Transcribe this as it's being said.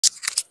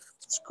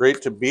It's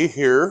great to be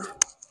here,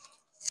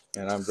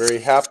 and I'm very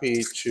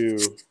happy to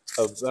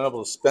have been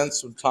able to spend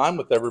some time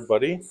with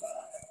everybody.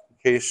 In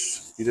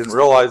case you didn't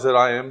realize it,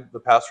 I am the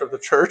pastor of the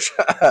church.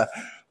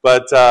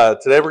 But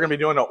today we're going to be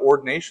doing an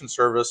ordination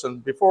service.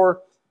 And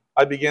before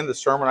I begin the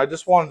sermon, I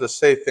just wanted to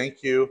say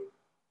thank you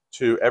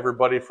to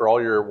everybody for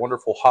all your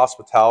wonderful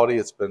hospitality.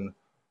 It's been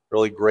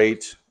really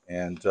great.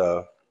 And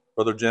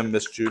Brother Jim,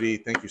 Miss Judy,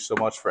 thank you so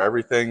much for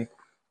everything.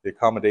 The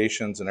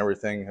accommodations and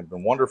everything have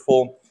been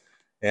wonderful.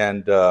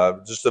 And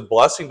just a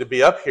blessing to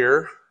be up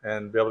here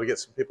and be able to get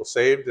some people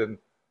saved in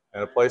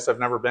a place I've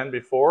never been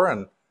before.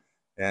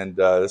 And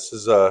this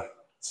is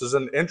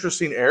an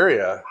interesting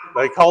area.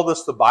 They call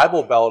this the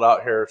Bible Belt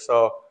out here.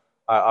 So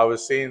I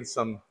was seeing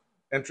some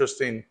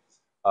interesting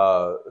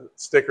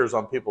stickers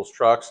on people's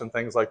trucks and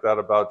things like that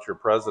about your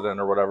president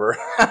or whatever.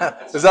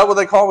 Is that what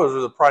they call it, or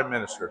the prime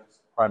minister?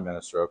 Prime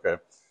minister, okay.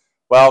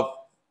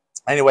 Well,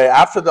 anyway,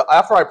 after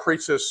I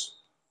preach this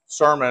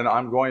sermon,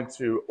 I'm going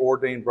to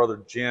ordain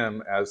Brother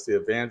Jim as the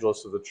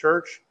evangelist of the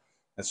church.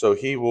 And so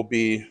he will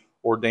be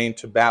ordained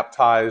to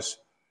baptize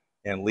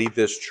and lead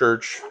this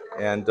church.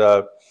 And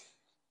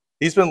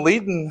he's been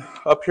leading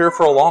up here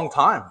for a long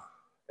time.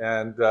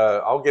 And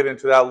I'll get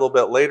into that a little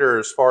bit later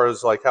as far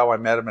as like how I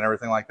met him and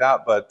everything like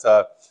that. But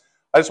I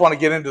just want to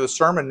get into the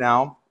sermon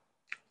now.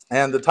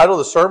 And the title of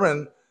the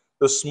sermon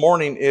this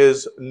morning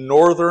is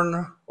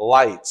Northern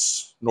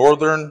Lights.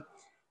 Northern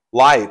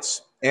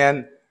Lights.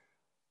 And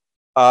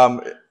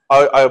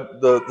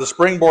the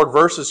springboard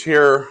verses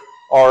here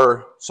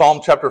are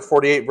Psalm chapter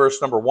 48, verse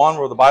number 1,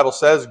 where the Bible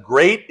says,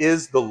 "Great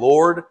is the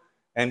Lord,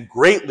 and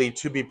greatly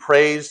to be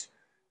praised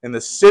in the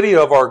city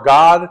of our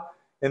God,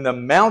 in the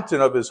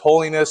mountain of his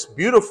holiness,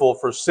 beautiful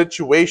for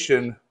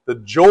situation, the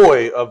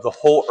joy of the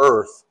whole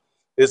earth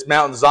is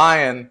Mount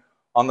Zion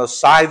on the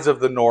sides of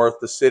the north,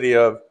 the city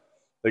of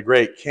the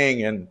great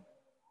King." And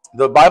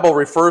the Bible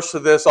refers to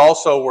this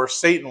also where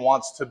Satan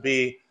wants to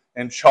be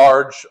in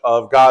charge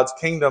of God's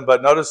kingdom.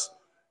 But notice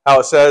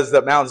how it says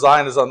that Mount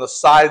Zion is on the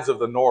sides of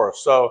the north.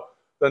 So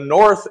the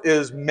north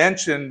is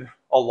mentioned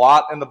a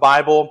lot in the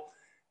Bible.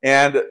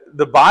 And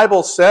the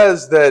Bible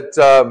says that,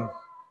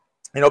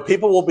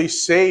 people will be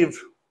saved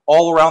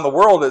all around the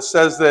world. It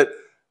says that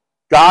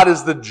God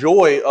is the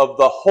joy of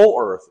the whole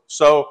earth.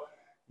 So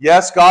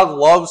yes, God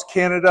loves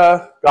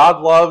Canada. God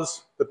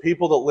loves the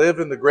people that live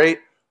in the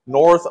great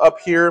north up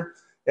here.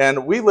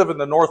 And we live in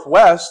the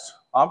northwest.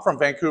 I'm from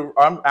Vancouver.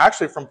 I'm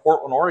actually from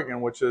Portland,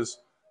 Oregon, which is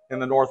in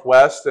the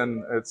northwest,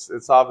 and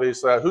it's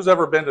obvious. Who's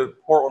ever been to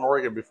Portland,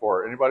 Oregon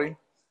before? Anybody?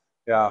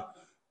 Yeah.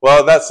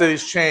 Well, that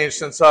city's changed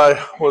since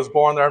I was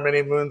born there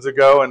many moons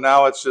ago, and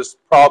now it's just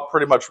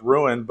pretty much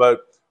ruined. But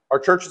our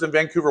church is in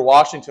Vancouver,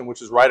 Washington,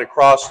 which is right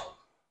across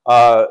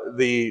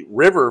the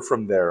river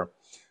from there.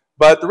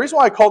 But the reason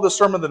why I call this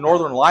sermon the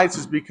Northern Lights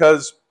is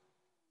because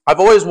I've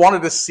always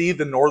wanted to see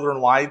the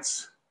Northern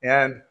Lights,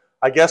 and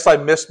I guess I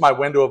missed my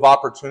window of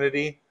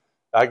opportunity.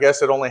 I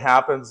guess it only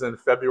happens in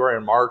February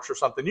and March or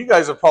something. You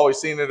guys have probably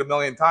seen it a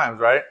million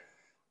times, right?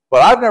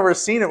 But I've never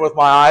seen it with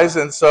my eyes,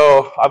 and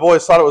so I've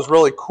always thought it was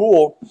really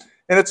cool.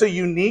 And it's a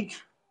unique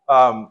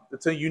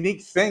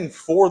thing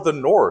for the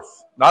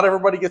North. Not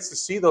everybody gets to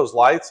see those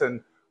lights, and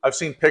I've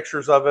seen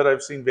pictures of it,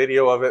 I've seen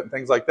video of it and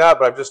things like that,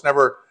 but I've just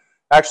never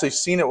actually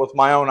seen it with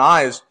my own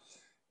eyes.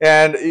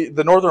 And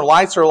the Northern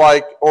Lights are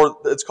like, or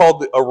it's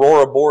called the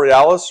Aurora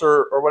Borealis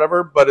or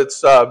whatever, but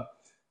it's a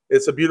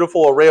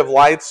beautiful array of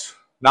lights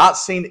not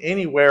seen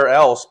anywhere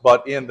else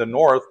but in the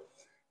north.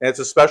 And it's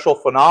a special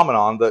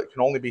phenomenon that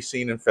can only be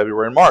seen in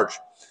February and March.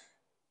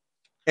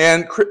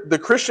 And the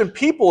Christian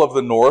people of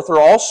the north are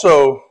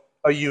also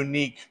a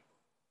unique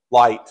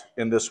light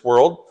in this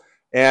world,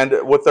 and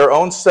with their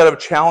own set of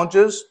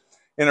challenges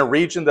in a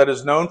region that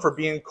is known for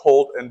being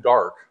cold and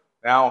dark.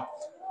 Now,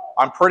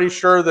 I'm pretty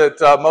sure that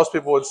most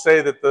people would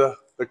say that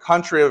the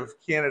country of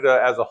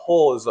Canada as a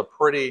whole is a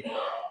pretty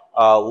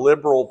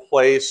liberal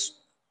place.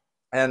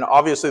 And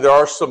obviously there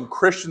are some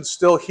Christians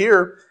still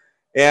here,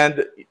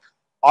 and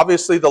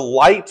obviously the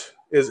light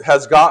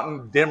has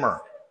gotten dimmer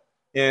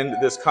in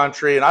this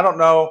country. And I don't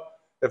know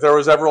if there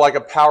was ever like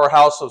a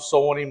powerhouse of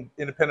so many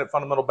independent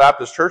fundamental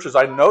Baptist churches.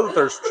 I know that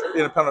there's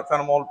independent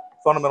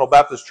fundamental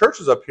Baptist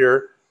churches up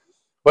here,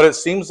 but it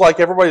seems like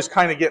everybody's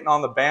kind of getting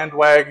on the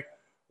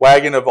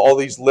bandwagon of all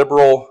these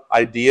liberal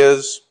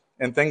ideas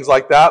and things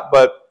like that.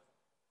 But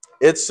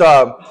it's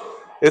a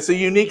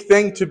unique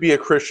thing to be a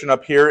Christian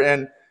up here,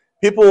 and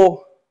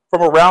people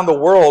from around the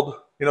world,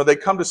 they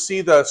come to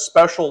see the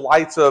special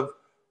lights of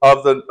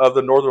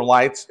the Northern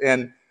Lights.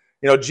 And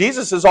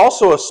Jesus is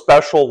also a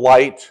special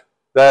light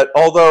that,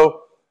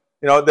 although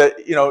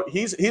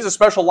he's a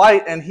special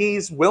light, and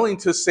he's willing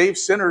to save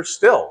sinners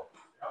still.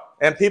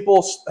 And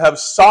people have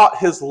sought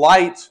his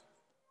light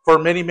for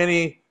many,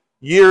 many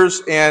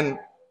years, and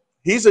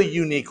he's a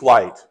unique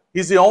light.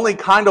 He's the only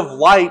kind of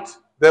light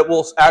that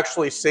will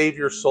actually save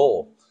your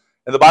soul.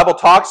 And the Bible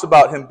talks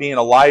about him being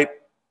a light.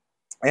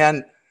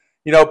 And,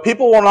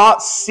 people will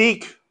not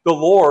seek the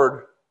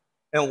Lord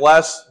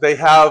unless they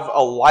have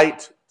a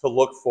light to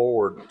look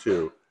forward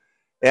to.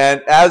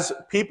 And as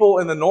people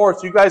in the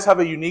north, you guys have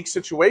a unique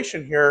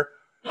situation here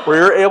where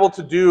you're able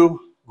to do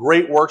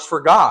great works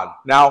for God.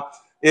 Now,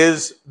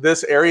 is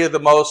this area the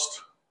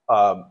most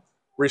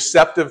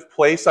receptive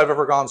place I've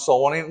ever gone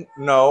soul winning?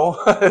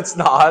 No, it's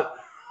not.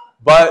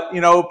 But,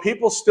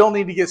 people still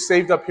need to get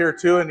saved up here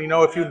too. And,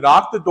 if you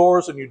knock the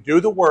doors and you do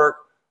the work,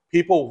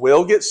 people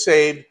will get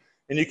saved.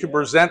 And you can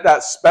present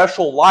that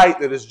special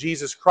light that is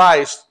Jesus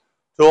Christ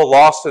to a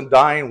lost and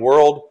dying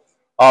world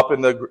up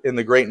in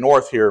the great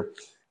north here.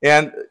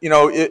 And,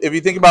 if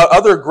you think about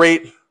other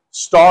great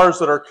stars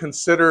that are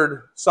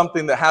considered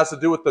something that has to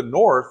do with the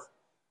north,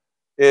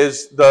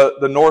 is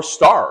the North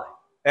Star.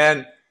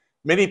 And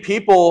many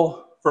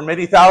people for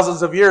many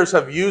thousands of years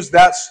have used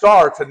that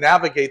star to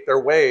navigate their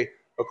way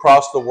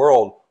across the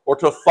world, or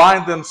to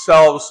find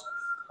themselves,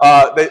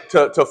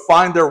 to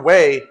find their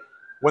way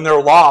when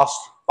they're lost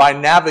by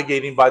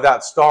navigating by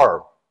that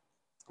star.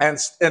 And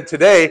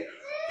today,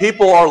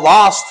 people are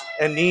lost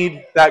and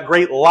need that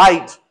great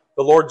light,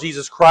 the Lord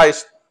Jesus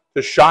Christ,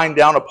 to shine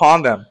down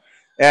upon them.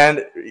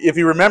 And if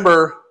you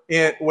remember,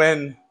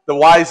 when the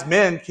wise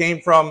men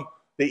came from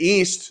the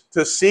east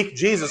to seek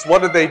Jesus,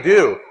 what did they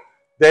do?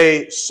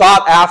 They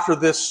sought after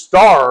this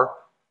star,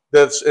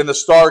 and the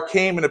star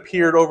came and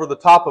appeared over the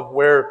top of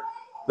where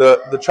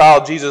the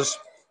child Jesus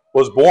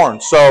was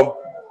born. So,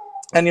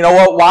 and you know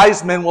what?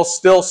 Wise men will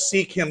still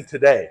seek him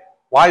today.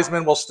 Wise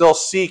men will still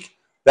seek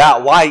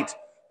that light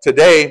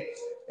today.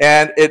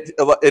 And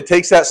it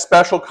takes that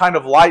special kind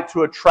of light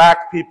to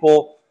attract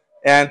people,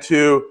 and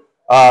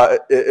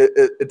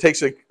it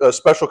takes a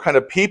special kind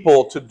of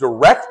people to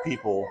direct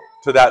people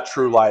to that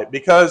true light,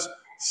 because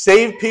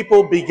saved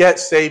people beget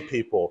saved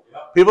people.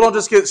 People don't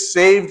just get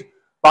saved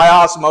by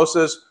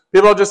osmosis.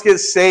 People don't just get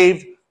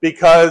saved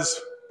because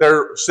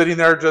they're sitting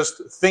there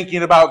just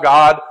thinking about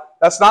God.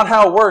 That's not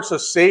how it works. A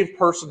saved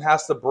person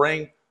has to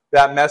bring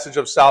that message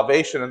of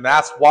salvation, and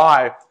that's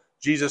why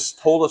Jesus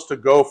told us to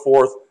go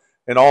forth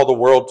in all the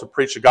world to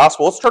preach the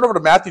gospel. Let's turn over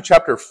to Matthew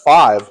chapter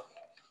 5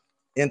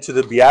 into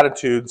the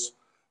Beatitudes.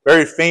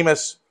 Very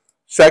famous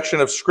section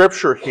of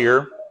Scripture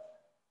here.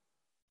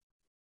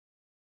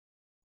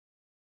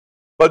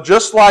 But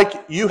just like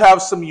you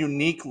have some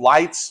unique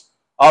lights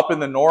up in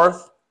the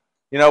north,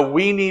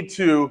 we need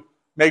to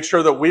make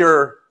sure that we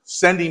are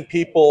sending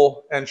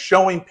people and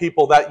showing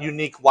people that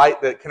unique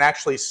light that can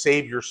actually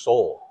save your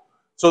soul.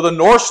 So the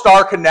North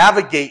Star can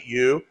navigate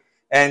you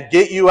and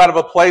get you out of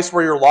a place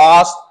where you're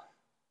lost.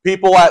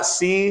 People at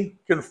sea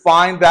can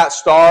find that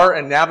star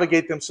and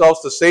navigate themselves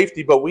to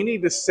safety, but we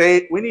need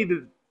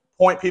to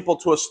point people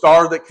to a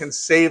star that can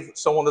save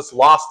someone that's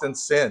lost in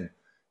sin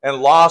and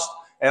lost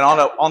and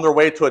on their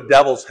way to a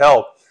devil's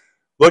hell.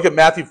 Look at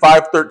Matthew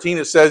 5:13.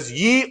 It says,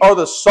 "Ye are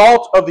the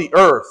salt of the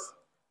earth,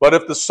 but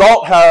if the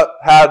salt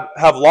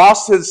have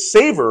lost his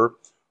savor,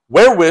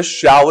 wherewith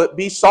shall it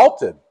be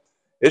salted?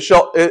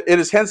 It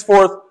is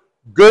henceforth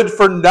good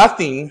for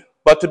nothing,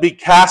 but to be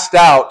cast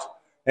out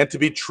and to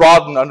be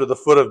trodden under the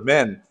foot of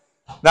men."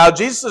 Now,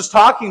 Jesus is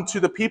talking to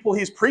the people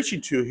he's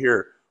preaching to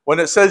here. When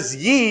it says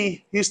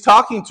ye, he's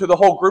talking to the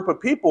whole group of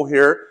people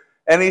here,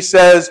 and he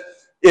says,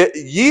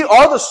 ye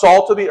are the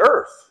salt of the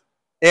earth.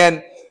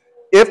 And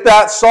if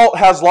that salt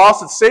has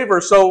lost its savor,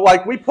 so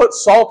like we put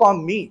salt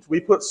on meat, we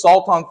put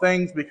salt on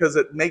things because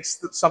it makes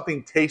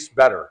something taste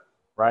better,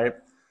 right?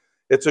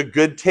 It's a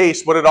good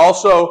taste, but it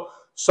also,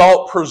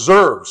 salt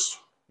preserves.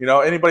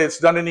 Anybody that's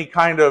done any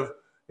kind of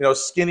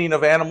skinning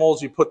of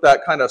animals, you put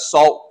that kind of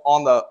salt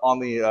on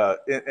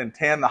and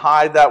tan the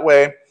hide that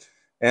way,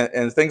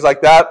 and things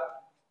like that.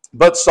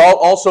 But salt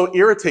also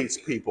irritates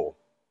people.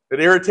 It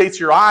irritates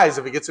your eyes.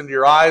 If it gets into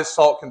your eyes,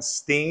 salt can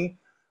sting.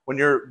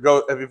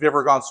 If you've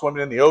ever gone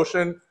swimming in the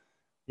ocean,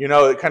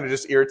 it kind of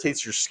just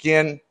irritates your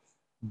skin.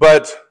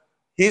 But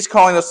he's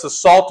calling us the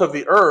salt of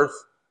the earth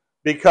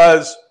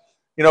because,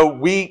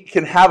 we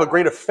can have a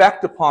great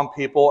effect upon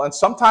people. And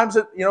sometimes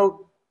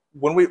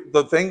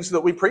the things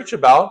that we preach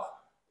about,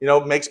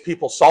 makes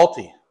people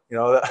salty.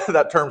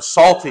 That term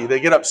salty, they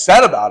get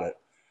upset about it,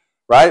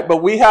 right? But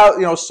we have,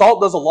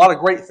 salt does a lot of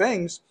great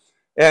things.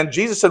 And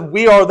Jesus said,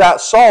 we are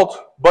that salt,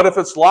 but if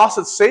it's lost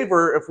its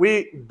savor, if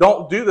we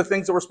don't do the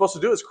things that we're supposed to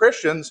do as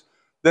Christians,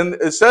 then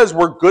it says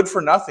we're good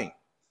for nothing.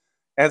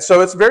 And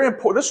so it's very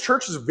important. This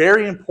church is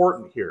very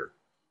important here.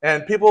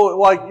 And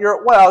people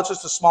it's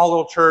just a small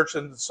little church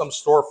in some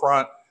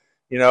storefront,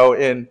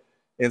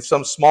 in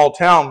some small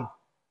town.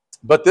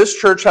 But this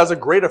church has a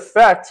great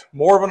effect,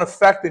 more of an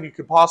effect than you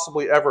could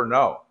possibly ever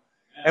know.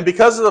 And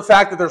because of the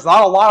fact that there's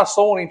not a lot of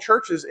soul-winning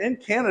churches in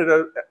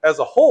Canada as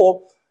a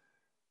whole,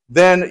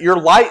 then your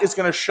light is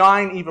going to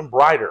shine even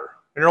brighter.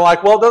 And you're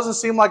like, well, it doesn't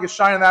seem like it's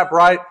shining that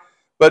bright.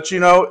 But,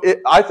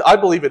 I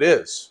believe it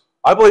is.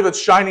 I believe it's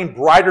shining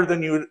brighter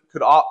than you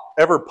could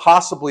ever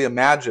possibly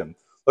imagine.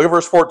 Look at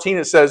verse 14.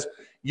 It says,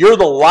 you're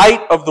the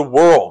light of the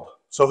world.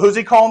 So who's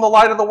he calling the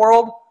light of the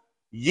world?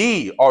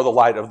 Ye are the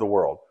light of the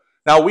world.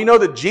 Now, we know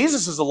that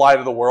Jesus is the light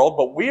of the world,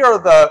 but we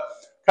are the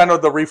kind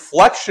of the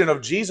reflection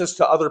of Jesus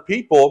to other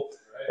people.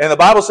 And the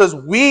Bible says,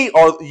 ye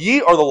are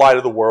the light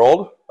of the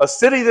world. A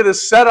city that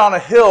is set on a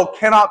hill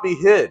cannot be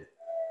hid.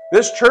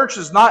 This church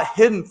is not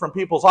hidden from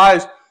people's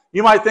eyes.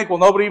 You might think, well,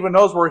 nobody even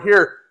knows we're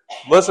here.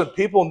 Listen,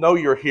 people know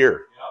you're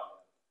here.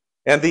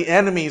 And the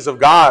enemies of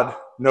God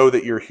know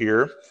that you're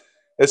here.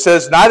 It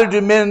says, neither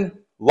do men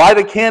light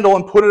a candle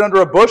and put it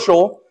under a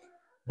bushel,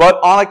 but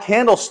on a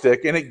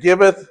candlestick, and it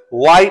giveth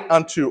light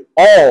unto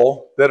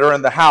all that are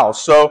in the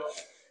house. So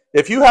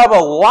if you have a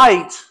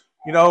light,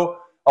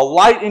 a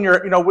light in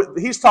your,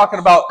 he's talking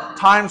about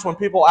times when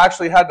people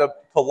actually had to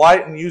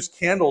light and use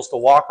candles to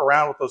walk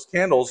around with those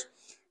candles.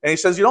 And he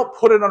says you don't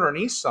put it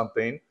underneath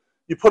something.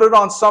 You put it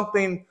on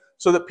something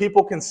so that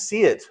people can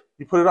see it.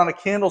 You put it on a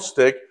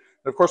candlestick.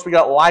 And of course, we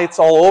got lights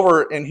all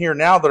over in here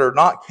now that are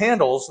not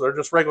candles. They're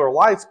just regular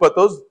lights. But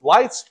those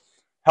lights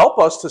help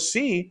us to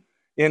see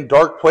in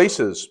dark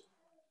places.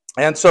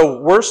 And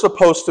so we're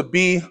supposed to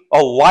be a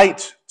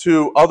light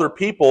to other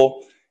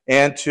people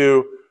and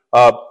to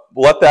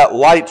let that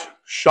light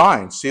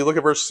shine. See, look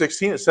at verse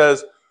 16. It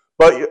says,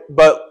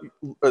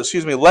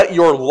 let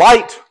your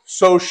light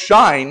so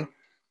shine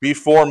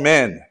before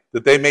men,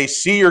 that they may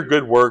see your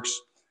good works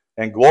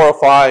and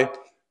glorify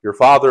your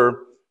Father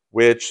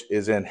which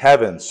is in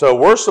heaven. So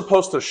we're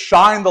supposed to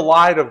shine the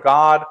light of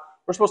God.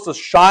 We're supposed to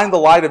shine the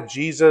light of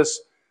Jesus.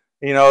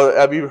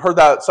 Have you heard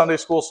that Sunday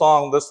school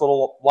song, This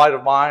Little Light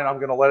of Mine, I'm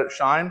going to let it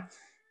shine?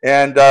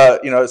 And,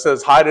 it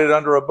says, hide it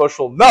under a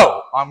bushel.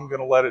 No, I'm going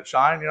to let it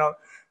shine.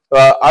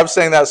 I've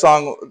sang that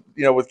song,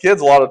 with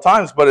kids a lot of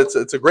times, but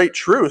it's a great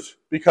truth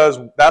because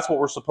that's what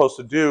we're supposed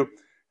to do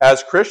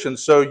as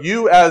Christians. So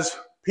you as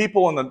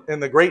people in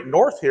the great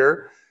north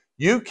here,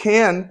 you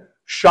can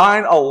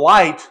shine a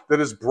light that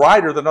is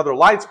brighter than other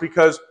lights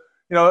because,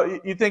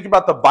 you think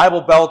about the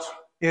Bible Belt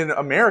in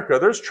America,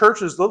 there's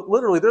churches,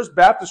 literally there's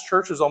Baptist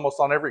churches almost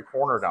on every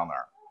corner down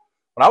there.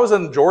 When I was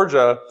in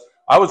Georgia,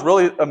 I was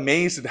really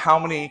amazed at how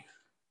many,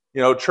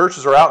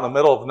 churches are out in the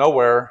middle of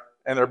nowhere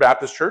and they're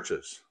Baptist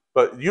churches.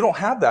 But you don't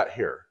have that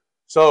here.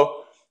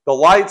 So the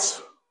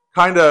lights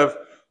kind of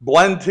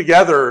blend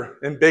together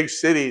in big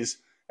cities,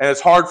 and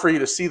it's hard for you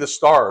to see the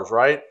stars,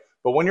 right?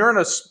 But when you're in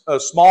a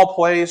small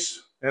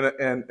place, in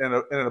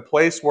a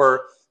place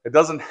where it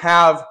doesn't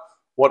have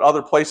what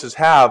other places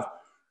have,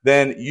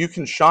 then you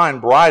can shine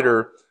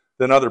brighter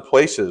than other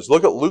places.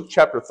 Look at Luke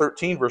chapter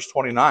 13, verse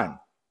 29.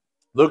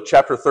 Luke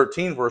chapter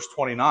 13, verse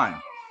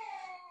 29.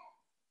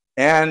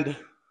 And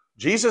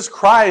Jesus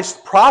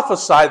Christ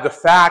prophesied the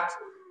fact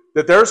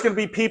that there's going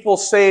to be people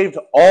saved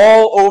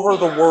all over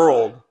the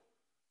world.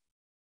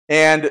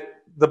 And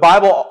the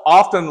Bible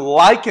often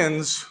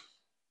likens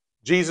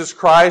Jesus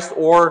Christ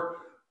or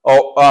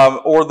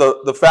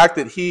the fact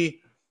that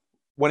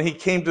when he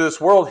came to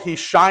this world, he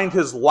shined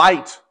his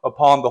light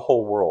upon the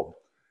whole world.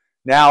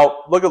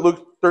 Now, look at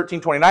Luke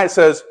 13:29. It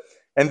says,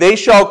 and they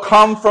shall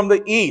come from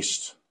the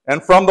east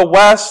and from the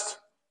west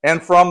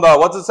and from the,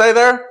 what's it say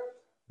there?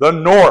 The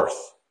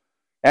north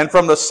and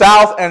from the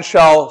south, and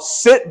shall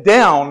sit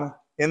down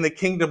in the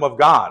kingdom of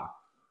God.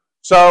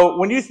 So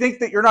when you think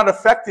that you're not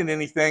affecting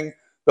anything,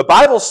 the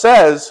Bible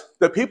says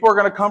that people are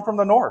going to come from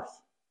the north.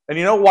 And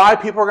you know why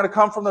people are going to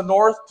come from the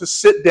north? To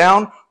sit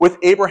down with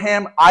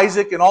Abraham,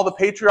 Isaac, and all the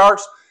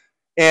patriarchs,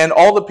 and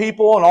all the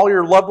people and all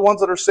your loved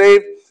ones that are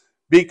saved,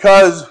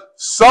 because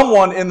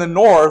someone in the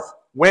north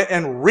went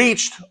and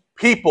reached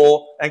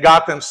people and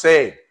got them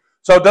saved.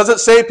 So does it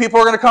say people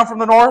are going to come from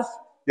the north?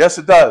 Yes,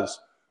 it does.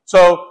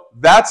 So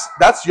that's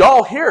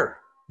y'all here.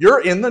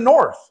 You're in the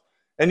north.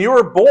 And you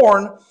were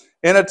born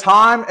in a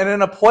time and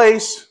in a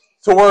place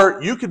to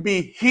where you could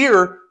be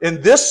here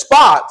in this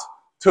spot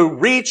to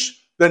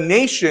reach the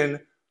nation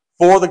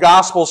for the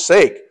gospel's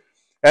sake.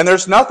 And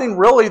there's nothing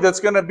really that's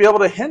going to be able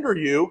to hinder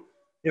you.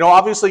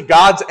 Obviously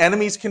God's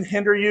enemies can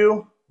hinder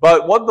you.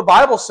 But what did the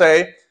Bible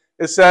say?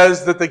 It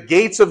says that the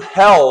gates of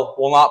hell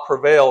will not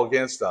prevail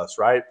against us,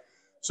 right?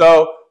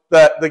 So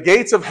the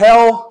gates of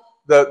hell,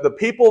 the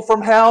people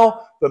from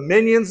hell, the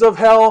minions of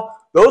hell,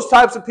 those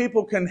types of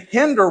people can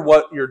hinder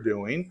what you're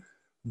doing,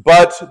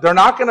 but they're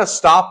not going to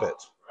stop it.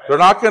 They're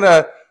not going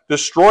to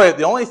destroy it.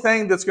 The only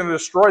thing that's going to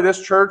destroy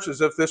this church is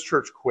if this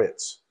church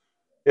quits,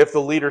 if the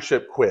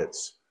leadership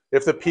quits,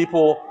 if the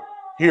people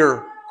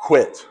here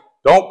quit.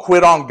 Don't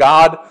quit on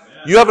God.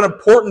 You have an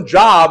important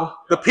job.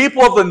 The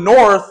people of the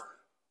north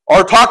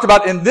are talked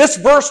about in this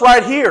verse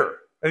right here.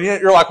 And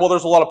yet you're like, well,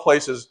 there's a lot of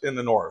places in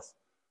the north.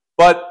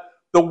 But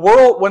the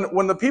world,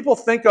 when the people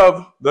think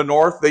of the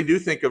north, they do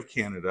think of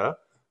Canada.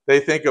 They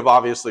think of,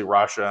 obviously,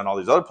 Russia and all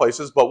these other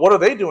places. But what are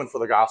they doing for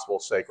the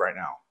gospel's sake right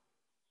now?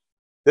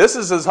 This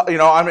is,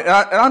 and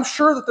I'm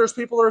sure that there's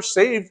people that are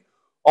saved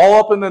all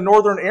up in the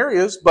northern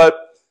areas. But,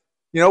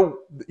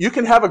 you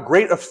can have a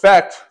great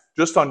effect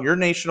just on your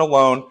nation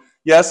alone.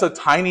 Yes, a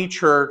tiny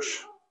church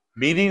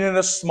meeting in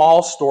a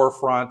small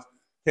storefront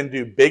can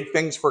do big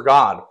things for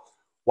God.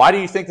 Why do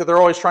you think that they're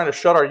always trying to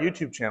shut our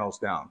YouTube channels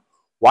down?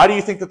 Why do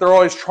you think that they're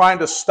always trying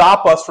to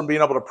stop us from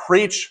being able to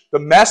preach the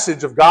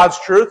message of God's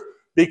truth?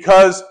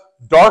 Because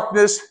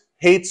darkness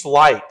hates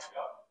light.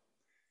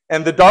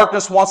 And the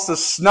darkness wants to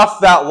snuff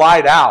that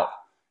light out.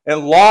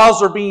 And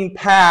laws are being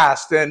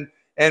passed and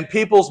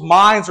people's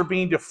minds are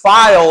being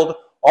defiled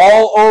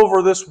all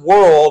over this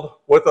world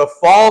with a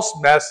false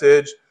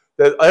message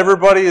that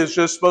everybody is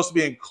just supposed to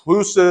be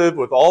inclusive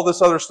with all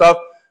this other stuff.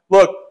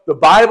 Look, the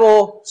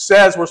Bible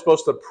says we're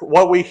supposed to,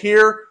 what we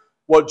hear,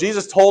 what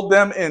Jesus told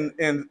them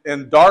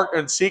in dark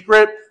and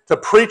secret, to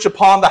preach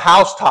upon the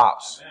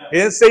housetops. He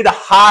didn't say to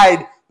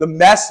hide the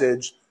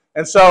message.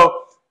 And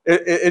so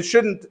it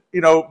shouldn't,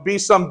 be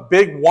some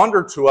big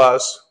wonder to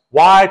us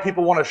why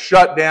people want to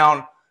shut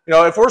down.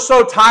 If we're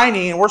so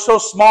tiny and we're so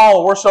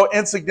small, we're so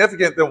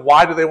insignificant, then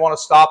why do they want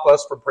to stop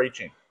us from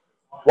preaching?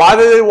 Why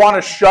do they want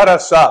to shut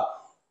us up?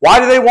 Why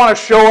do they want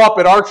to show up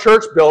at our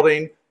church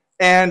building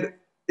and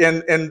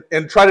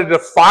try to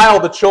defile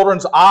the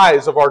children's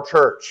eyes of our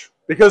church?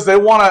 Because they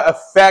want to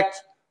affect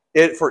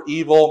it for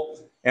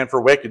evil and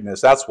for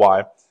wickedness. That's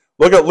why.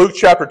 Look at Luke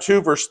chapter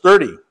 2, verse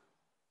 30.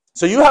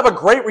 So you have a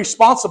great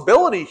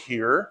responsibility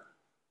here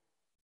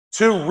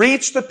to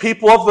reach the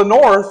people of the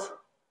north,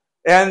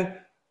 and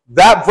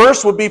that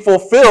verse would be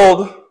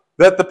fulfilled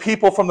that the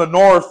people from the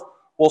north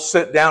will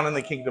sit down in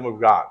the kingdom of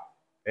God.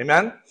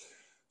 Amen?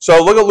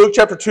 So look at Luke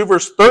chapter 2,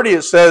 verse 30.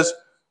 It says,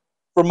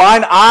 "For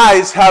mine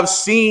eyes have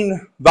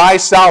seen thy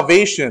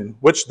salvation,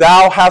 which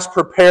thou hast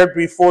prepared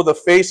before the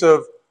face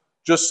of"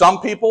 just some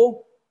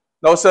people?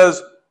 No, it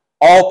says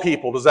all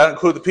people. Does that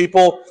include the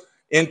people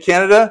in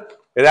Canada?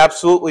 It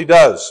absolutely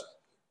does.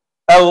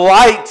 "A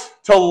light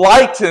to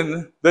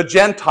lighten the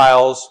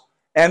Gentiles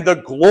and the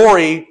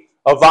glory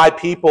of thy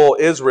people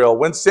Israel."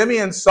 When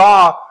Simeon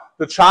saw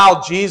the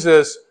child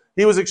Jesus,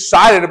 he was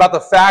excited about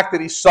the fact that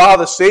he saw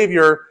the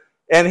Savior,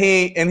 and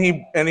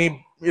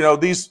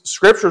these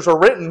scriptures are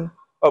written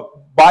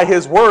by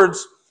his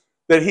words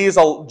that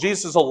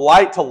Jesus is a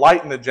light to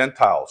lighten the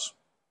Gentiles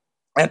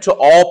and to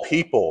all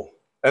people.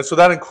 And so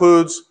that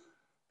includes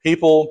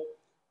people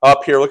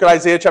up here. Look at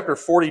Isaiah chapter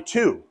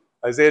 42.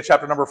 Isaiah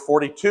chapter number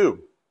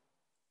 42.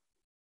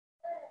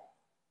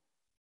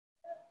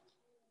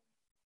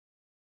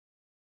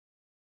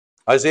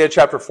 Isaiah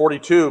chapter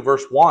 42,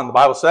 verse 1. The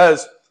Bible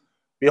says,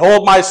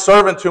 "Behold my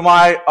servant whom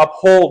I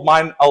uphold,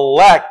 mine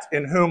elect,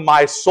 in whom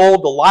my soul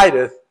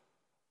delighteth.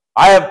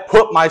 I have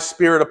put my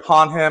spirit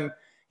upon him.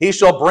 He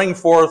shall bring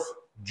forth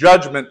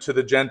judgment to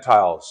the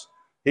Gentiles.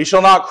 He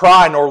shall not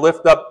cry, nor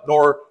lift up,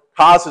 nor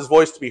cause his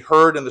voice to be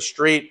heard in the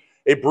street.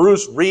 A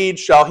bruised reed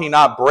shall he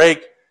not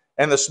break,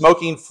 and the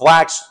smoking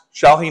flax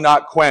shall he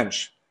not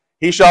quench.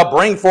 He shall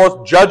bring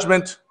forth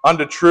judgment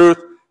unto truth.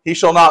 He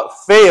shall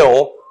not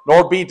fail,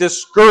 nor be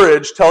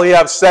discouraged, till he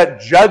have set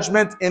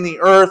judgment in the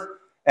earth,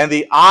 and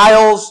the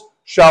isles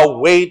shall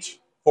wait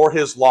for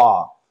his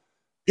law."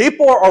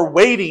 People are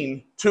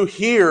waiting to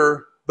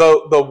hear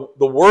the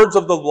words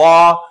of the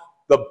law,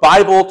 the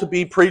Bible to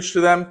be preached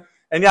to them.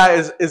 And yeah,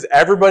 is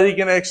everybody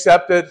going to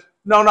accept it?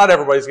 No, not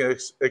everybody's going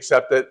to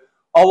accept it.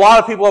 A lot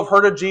of people have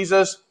heard of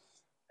Jesus,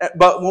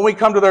 but when we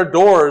come to their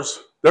doors,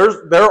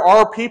 there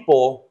are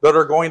people that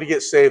are going to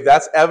get saved.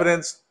 That's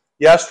evidenced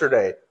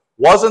yesterday.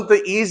 Wasn't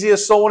the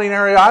easiest soul winning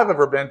area I've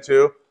ever been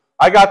to.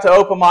 I got to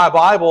open my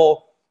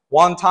Bible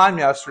one time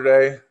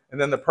yesterday, and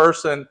then the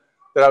person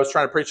that I was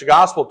trying to preach the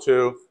gospel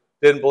to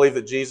didn't believe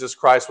that Jesus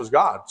Christ was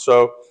God.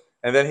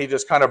 And then he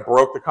just kind of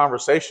broke the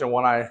conversation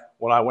when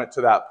I went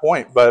to that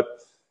point. But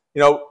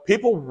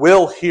people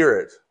will hear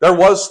it. There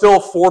was still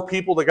 4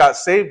 people that got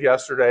saved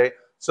yesterday.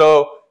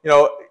 So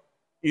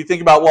you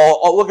think about,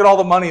 well, look at all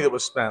the money that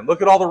was spent.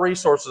 Look at all the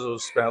resources that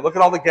was spent. Look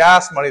at all the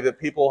gas money that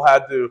people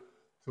had to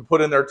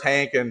put in their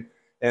tank, and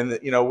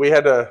we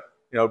had to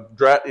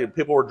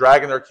people were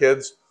dragging their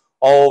kids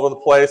all over the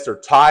place. They're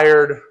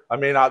tired. I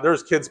mean,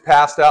 there's kids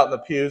passed out in the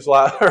pews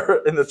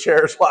in the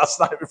chairs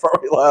last night before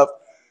we left.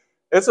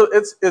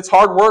 It's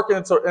hard work, and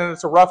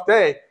it's a rough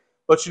day.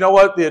 But you know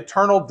what? The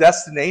eternal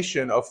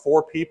destination of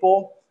 4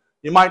 people,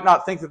 you might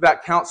not think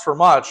that counts for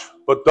much,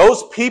 but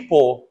those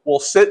people will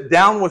sit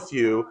down with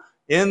you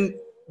in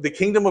the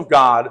kingdom of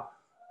God,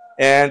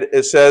 and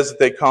it says that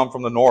they come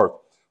from the north.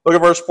 Look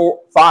at verse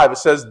 5. It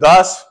says,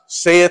 "Thus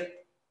saith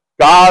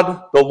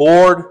God the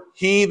Lord,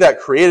 he that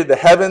created the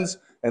heavens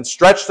and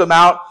stretched them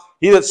out,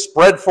 he that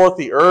spread forth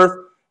the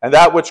earth, and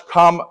that which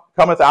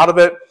cometh out of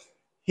it,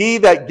 he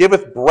that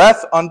giveth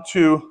breath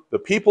unto the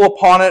people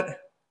upon it,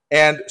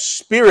 and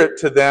spirit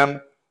to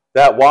them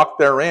that walk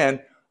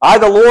therein. I,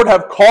 the Lord,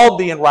 have called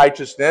thee in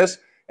righteousness,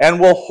 and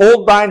will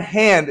hold thine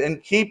hand,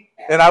 and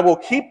I will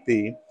keep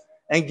thee,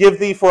 and give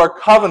thee for a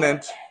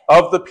covenant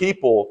of the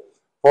people,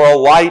 for a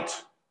light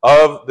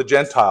of the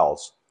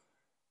Gentiles."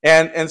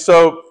 And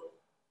so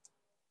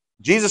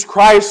Jesus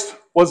Christ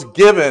was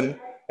given,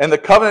 and the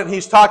covenant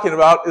he's talking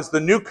about is the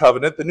new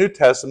covenant, the New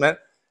Testament,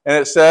 and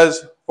it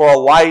says, for a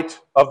light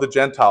of the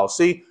Gentiles.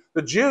 See,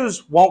 the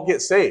Jews won't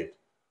get saved.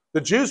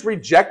 The Jews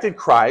rejected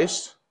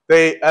Christ.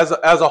 They, as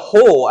a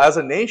whole, as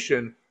a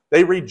nation,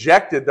 they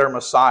rejected their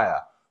Messiah.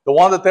 The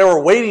one that they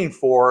were waiting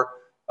for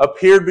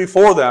appeared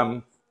before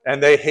them,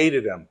 and they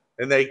hated him,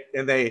 and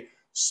they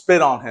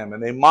spit on him,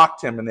 and they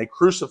mocked him, and they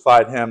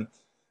crucified him.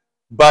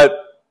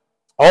 But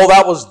all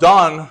that was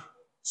done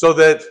so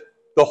that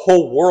the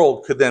whole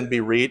world could then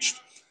be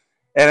reached.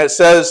 And it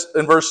says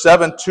in verse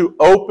 7, to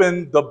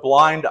open the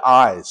blind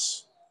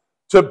eyes,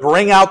 to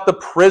bring out the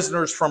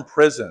prisoners from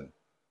prison.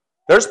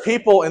 There's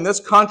people in this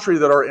country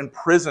that are in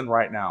prison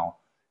right now,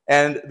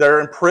 and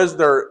they're in prison.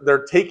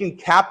 They're taken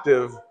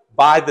captive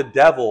by the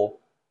devil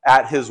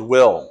at his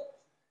will.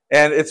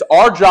 And it's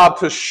our job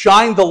to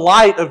shine the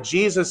light of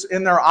Jesus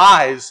in their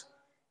eyes,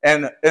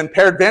 and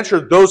peradventure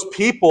those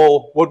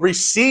people would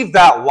receive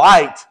that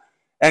light,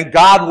 and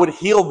God would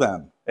heal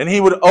them, and he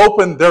would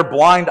open their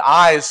blind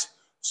eyes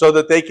so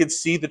that they could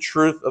see the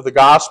truth of the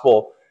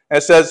gospel. And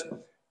it says,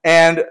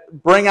 and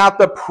bring out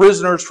the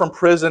prisoners from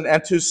prison,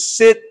 and to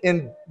sit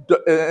and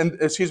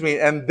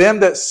them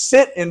that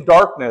sit in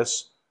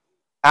darkness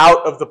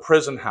out of the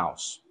prison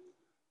house.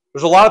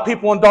 There's a lot of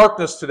people in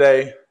darkness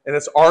today, and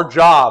it's our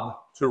job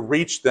to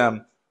reach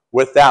them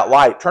with that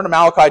light. Turn to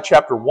Malachi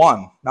chapter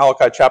 1.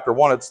 Malachi chapter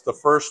 1, it's the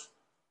first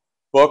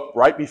book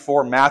right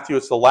before Matthew.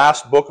 It's the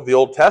last book of the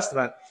Old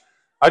Testament.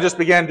 I just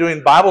began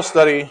doing Bible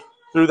study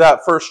through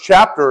that first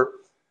chapter,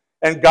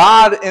 and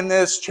God in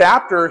this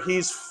chapter,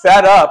 he's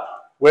fed up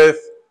with,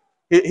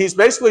 he's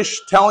basically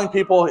telling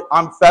people,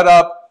 I'm fed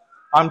up,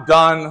 I'm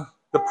done,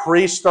 the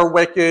priests are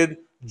wicked,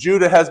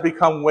 Judah has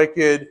become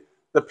wicked,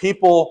 the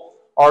people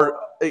are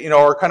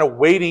kind of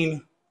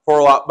waiting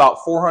for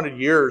about 400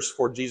 years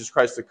for Jesus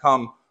Christ to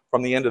come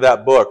from the end of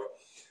that book.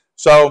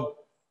 So,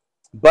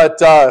 but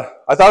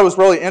I thought it was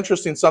really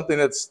interesting, something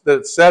that's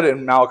said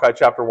in Malachi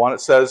chapter 1.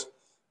 It says,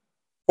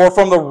 for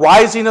from the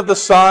rising of the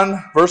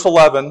sun, verse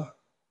 11,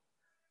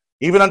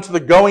 even unto the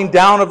going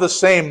down of the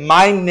same,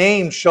 my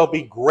name shall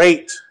be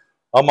great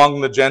among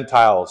the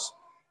Gentiles.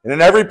 And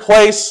in every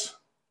place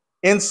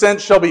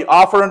incense shall be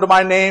offered unto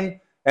my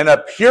name, and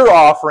a pure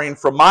offering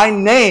from my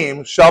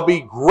name shall be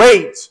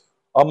great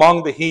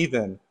among the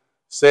heathen,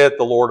 saith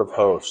the Lord of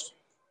hosts.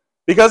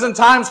 Because in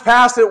times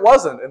past it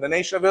wasn't, and the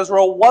nation of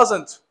Israel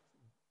wasn't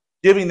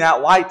giving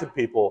that light to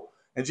people.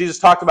 And Jesus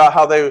talked about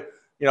how they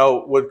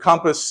would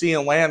compass sea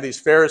and land, these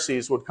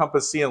Pharisees would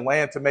compass sea and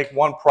land to make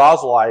one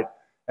proselyte,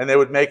 and they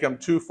would make them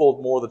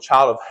twofold more the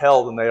child of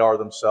hell than they are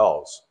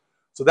themselves.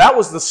 So that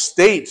was the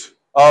state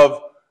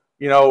of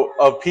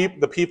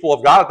the people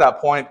of God at that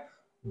point,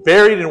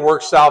 buried in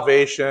works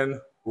salvation,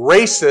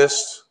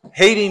 racist,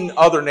 hating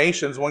other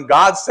nations, when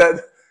God said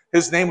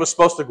his name was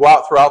supposed to go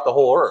out throughout the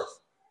whole earth.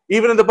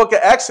 Even in the book of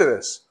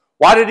Exodus,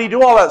 why did he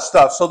do all that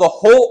stuff? So the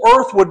whole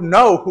earth would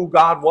know who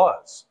God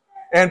was.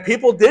 And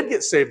people did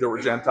get saved that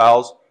were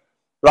Gentiles,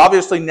 but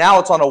obviously now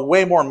it's on a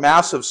way more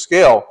massive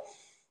scale.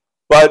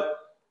 But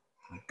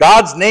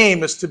God's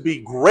name is to be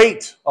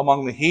great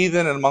among the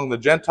heathen and among the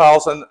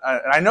Gentiles. And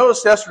I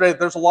noticed yesterday that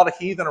there's a lot of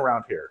heathen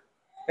around here.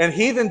 And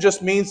heathen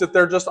just means that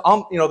they're just,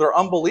 they're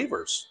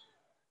unbelievers.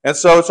 And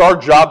so it's our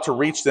job to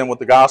reach them with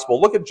the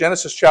gospel. Look at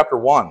Genesis chapter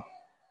 1.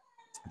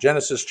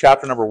 Genesis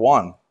chapter number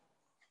 1.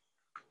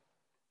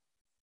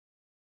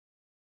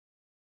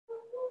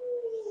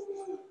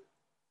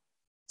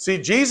 See,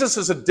 Jesus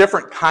is a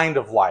different kind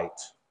of light.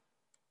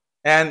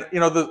 And,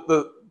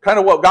 the kind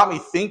of what got me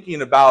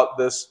thinking about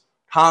this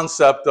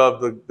concept of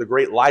the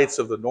great lights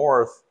of the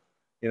north,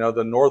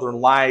 the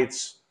northern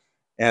lights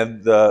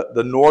and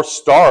the North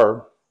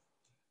Star,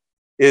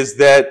 is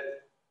that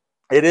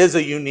it is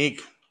a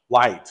unique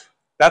light.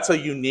 That's a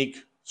unique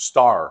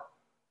star.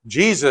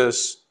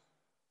 Jesus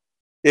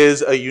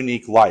is a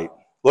unique light.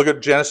 Look at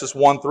Genesis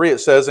 1:3. It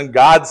says, and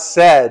God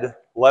said,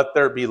 let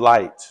there be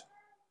light.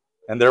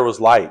 And there was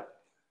light.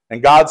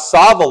 And God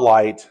saw the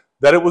light,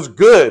 that it was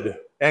good,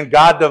 and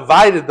God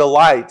divided the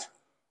light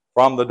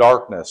from the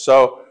darkness.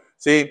 So,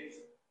 see,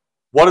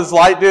 what does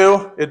light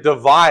do? It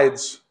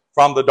divides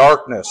from the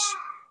darkness.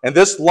 And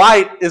this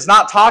light is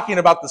not talking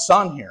about the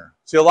sun here.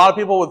 See, a lot of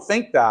people would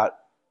think that,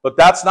 but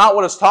that's not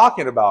what it's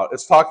talking about.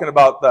 It's talking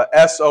about the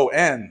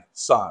S-O-N,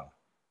 sun.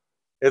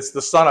 It's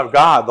the Son of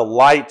God, the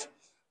light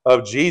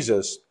of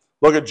Jesus.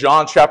 Look at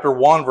John chapter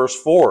 1, verse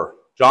 4.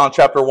 John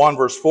chapter 1,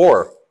 verse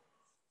 4.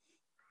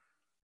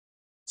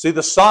 See,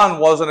 the sun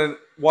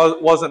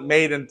wasn't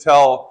made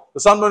until, the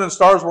sun, moon, and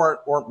stars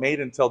weren't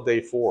made until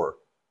day 4.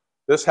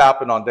 This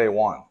happened on day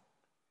 1.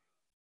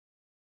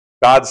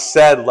 God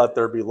said, let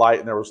there be light,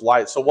 and there was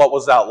light. So what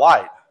was that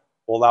light?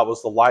 Well, that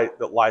was the light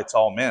that lights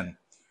all men.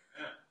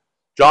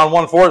 John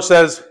 1:4, it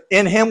says,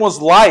 in him was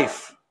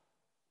life,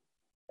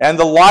 and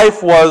the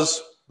life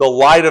was the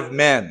light of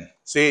men.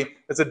 See,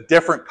 it's a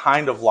different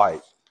kind of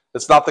light.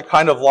 It's not the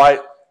kind of light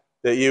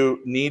that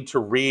you need to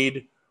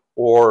read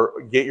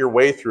or get your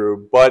way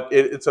through, but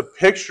it's a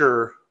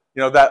picture,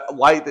 that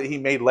light that he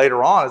made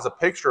later on is a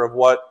picture of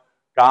what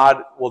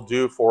God will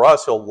do for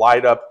us. He'll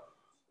light up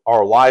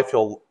our life.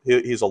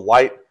 He's a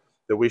light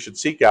that we should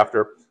seek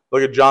after.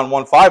 Look at John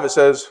 1:5. It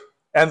says,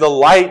 and the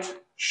light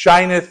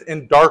shineth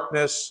in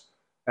darkness,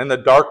 and the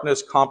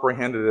darkness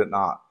comprehended it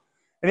not.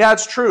 And yeah,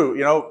 it's true.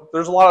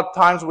 There's a lot of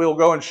times we'll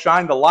go and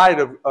shine the light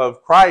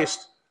of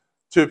Christ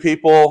to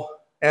people,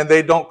 and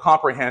they don't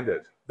comprehend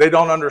it. They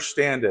don't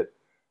understand it.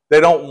 They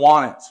don't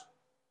want it.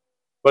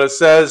 But it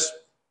says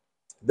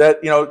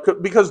that,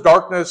 because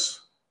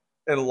darkness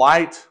and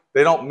light,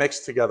 they don't mix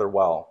together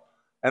well.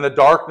 And the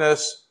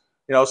darkness,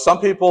 some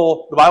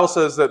people, the Bible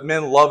says that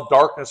men love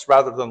darkness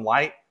rather than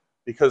light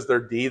because their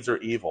deeds are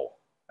evil.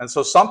 And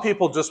so some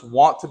people just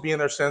want to be in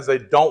their sins. They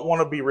don't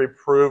want to be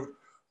reproved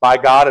by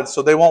God, and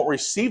so they won't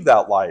receive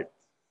that light.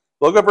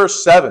 Look at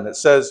verse 7. It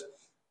says,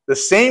 the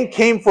same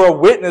came for a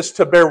witness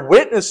to bear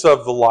witness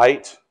of the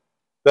light,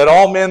 that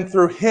all men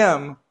through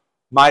him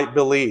might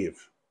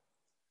believe.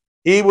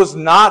 He was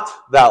not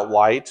that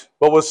light,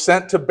 but was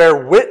sent to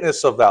bear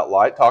witness of that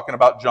light, talking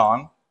about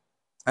John.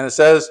 And it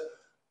says,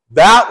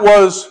 that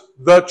was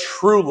the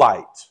true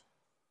light,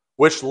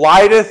 which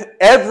lighteth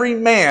every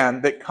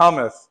man that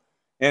cometh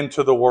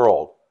into the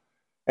world.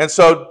 And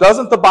so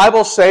doesn't the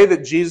Bible say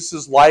that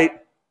Jesus'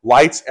 light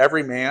lights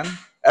every man?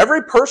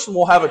 Every person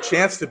will have a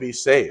chance to be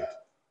saved.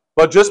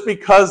 But just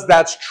because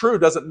that's true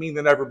doesn't mean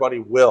that everybody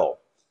will.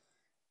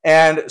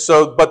 And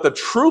so, but the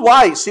true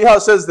light, see how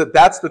it says that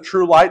that's the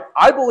true light?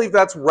 I believe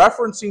that's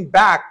referencing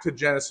back to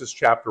Genesis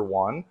chapter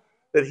 1,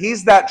 that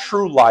he's that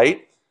true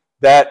light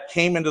that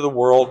came into the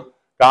world.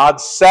 God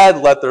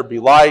said, let there be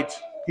light.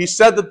 He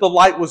said that the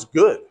light was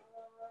good.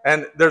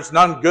 And there's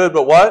none good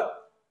but what?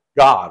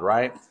 God,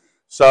 right?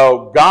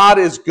 So God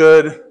is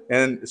good,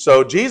 and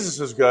so Jesus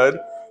is good.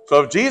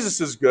 So if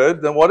Jesus is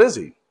good, then what is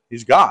he?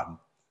 He's God.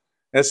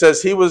 And it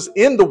says he was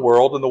in the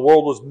world, and the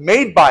world was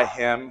made by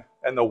him,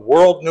 and the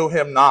world knew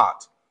him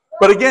not.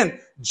 But again,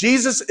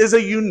 Jesus is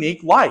a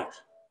unique light.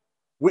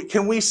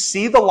 Can we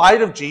see the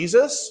light of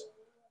Jesus?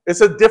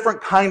 It's a different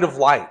kind of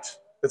light.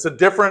 It's a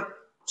different,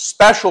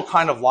 special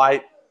kind of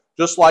light,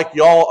 just like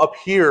y'all up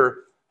here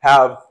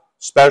have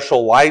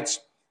special lights.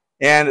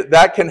 And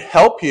that can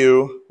help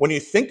you when you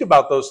think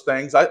about those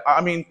things.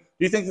 I mean, do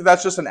you think that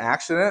that's just an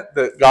accident,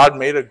 that God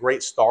made a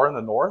great star in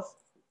the north?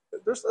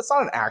 That's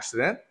not an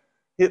accident.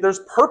 There's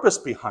purpose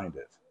behind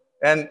it.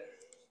 And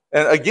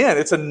again,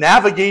 it's a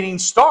navigating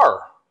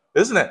star,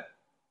 isn't it?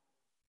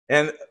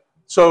 And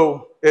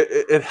so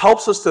it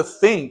helps us to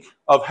think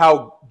of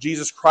how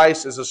Jesus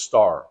Christ is a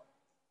star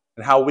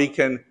and how we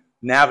can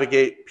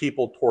navigate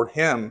people toward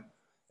him.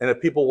 And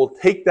if people will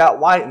take that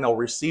light and they'll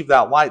receive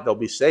that light, they'll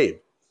be saved.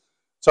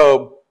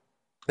 So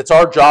it's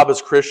our job as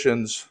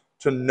Christians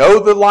to know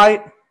the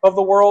light of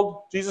the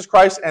world, Jesus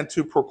Christ, and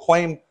to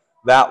proclaim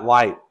that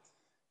light.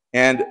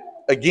 And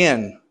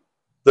again,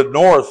 the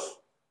north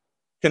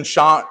can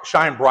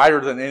shine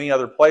brighter than any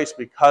other place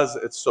because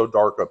it's so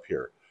dark up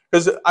here.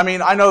 Because, I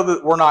mean, I know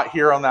that we're not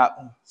here on that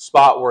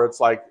spot where it's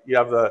like you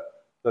have the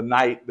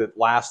night that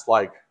lasts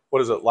like, what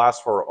does it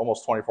last for,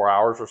 almost 24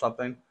 hours or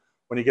something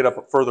when you get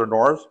up further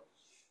north.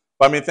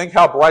 But I mean, think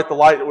how bright the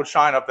light would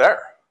shine up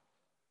there.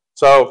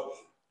 So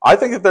I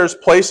think that there's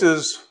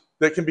places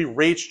that can be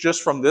reached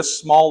just from this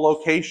small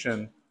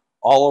location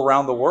all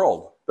around the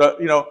world.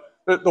 The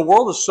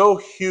world is so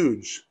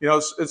huge. You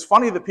know, it's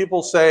funny that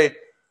people say,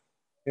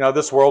 you know,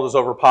 this world is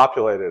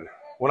overpopulated.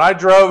 When I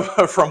drove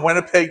from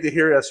Winnipeg to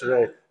here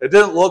yesterday, it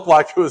didn't look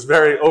like it was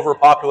very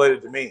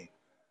overpopulated to me.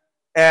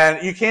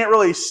 And you can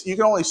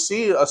only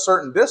see a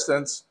certain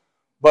distance,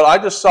 but I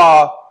just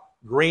saw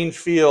green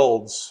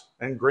fields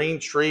and green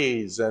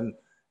trees and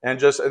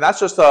that's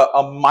just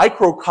a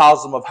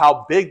microcosm of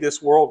how big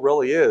this world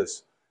really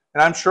is.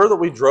 And I'm sure that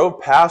we drove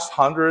past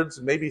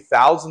hundreds, maybe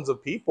thousands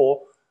of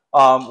people,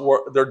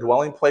 their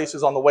dwelling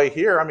places on the way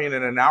here. I mean,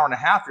 in an hour and a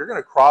half, you're going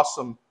to cross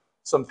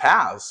some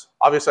paths.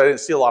 Obviously, I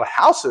didn't see a lot of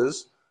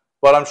houses,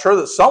 but I'm sure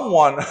that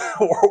someone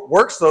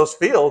works those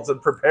fields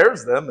and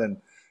prepares them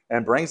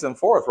and brings them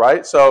forth,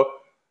 right? So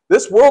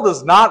this world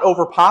is not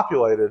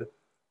overpopulated,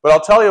 but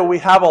I'll tell you, we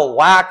have a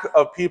lack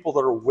of people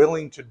that are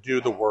willing to do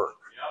the work.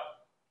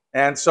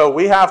 And so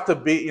we have to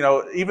be, you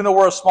know, even though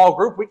we're a small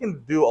group, we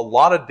can do a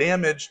lot of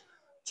damage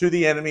to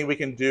the enemy. We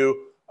can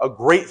do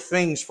great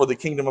things for the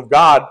kingdom of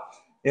God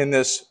in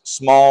this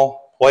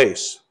small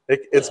place.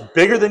 It's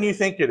bigger than you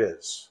think it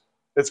is.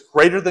 It's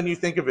greater than you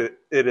think of it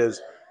is.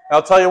 And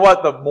I'll tell you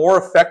what, the more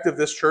effective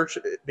this church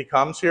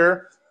becomes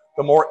here,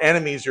 the more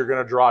enemies you're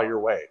going to draw your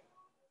way.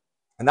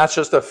 And that's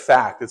just a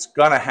fact. It's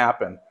going to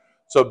happen.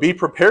 So be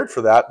prepared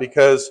for that,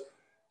 because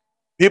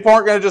people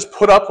aren't going to just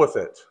put up with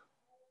it.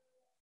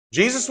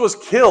 Jesus was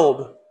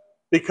killed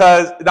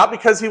not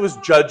because he was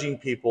judging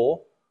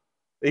people,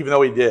 even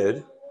though he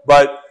did,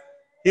 but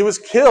he was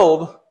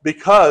killed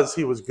because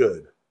he was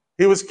good.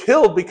 He was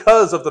killed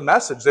because of the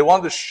message. They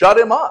wanted to shut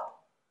him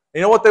up.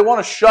 You know what? They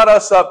want to shut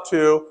us up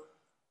too,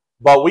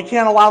 but we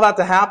can't allow that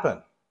to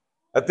happen.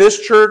 At this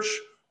church,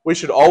 we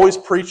should always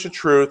preach the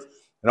truth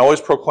and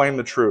always proclaim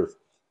the truth.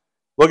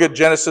 Look at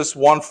Genesis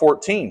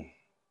 1:14.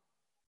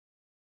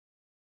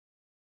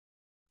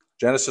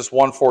 Genesis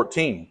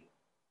 1:14.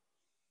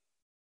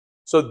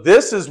 So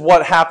this is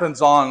what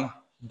happens on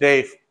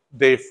day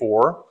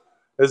 4,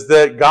 is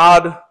that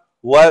God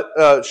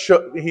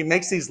he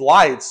makes these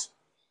lights,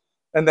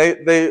 and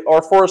they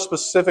are for a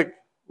specific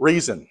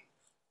reason.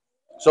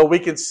 So we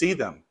can see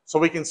them. So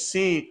we can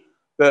see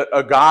that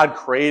a God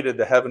created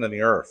the heaven and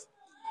the earth.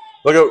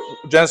 Look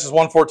at Genesis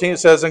 1:14. It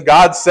says, and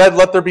God said,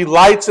 let there be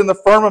lights in the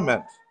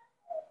firmament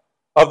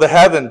of the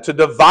heaven to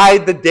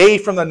divide the day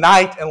from the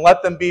night, and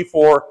let them be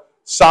for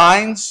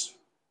signs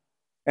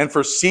and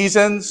for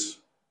seasons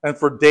and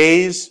for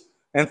days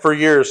and for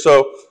years.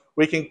 So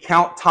we can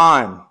count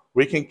time.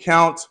 We can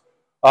count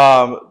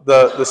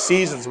the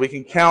seasons. We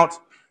can count,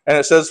 and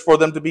it says for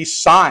them to be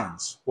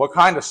signs. What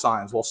kind of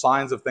signs? Well,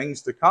 signs of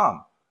things to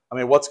come. I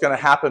mean, what's going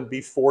to happen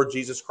before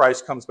Jesus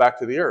Christ comes back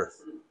to the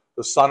earth?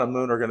 The sun and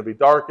moon are going to be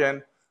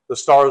darkened. The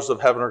stars of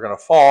heaven are going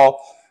to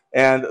fall.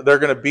 And they're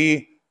going to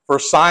be for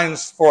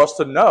signs for us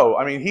to know.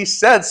 I mean, he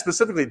said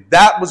specifically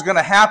that was going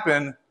to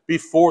happen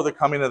before the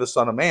coming of the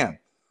Son of Man.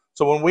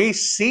 So when we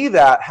see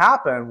that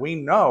happen, we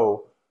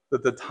know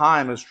that the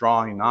time is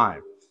drawing nigh.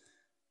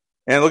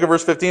 And look at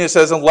verse 15. It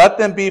says, and let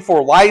them be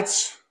for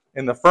lights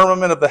in the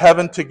firmament of the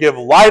heaven to give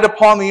light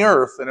upon the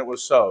earth. And it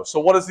was so. So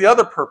what is the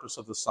other purpose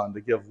of the sun?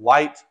 To give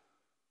light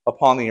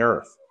upon the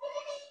earth.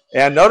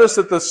 And notice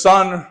that the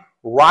sun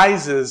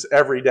rises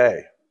every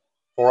day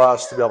for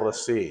us to be able to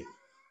see.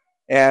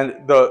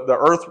 And the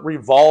earth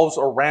revolves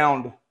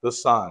around the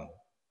sun.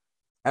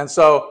 And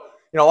so,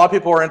 a lot of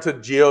people are into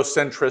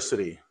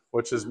geocentricity,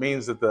 which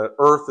means that the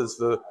earth is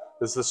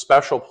the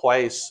special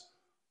place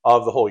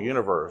of the whole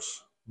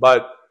universe.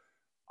 But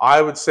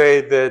I would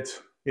say that,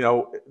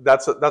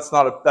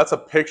 that's a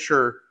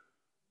picture.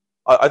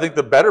 I think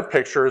the better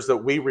picture is that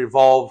we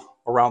revolve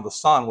around the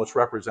sun, which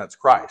represents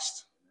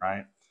Christ,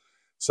 right?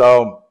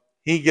 So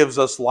he gives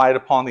us light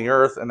upon the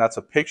earth, and that's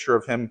a picture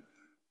of him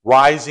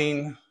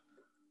rising,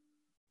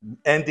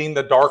 ending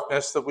the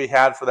darkness that we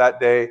had for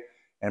that day,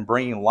 and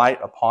bringing light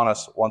upon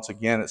us once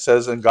again. It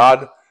says, and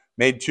God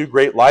made two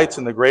great lights,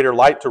 and the greater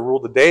light to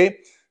rule the day,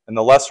 and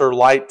the lesser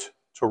light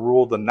to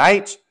rule the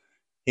night.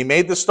 He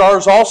made the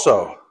stars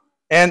also.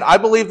 And I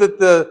believe that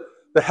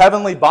the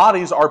heavenly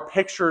bodies are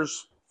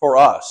pictures for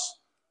us.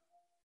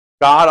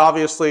 God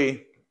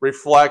obviously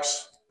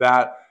reflects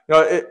that.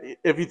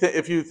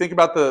 If you think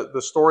about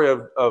the story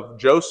of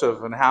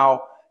Joseph and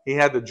how he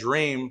had the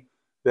dream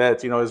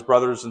that his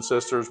brothers and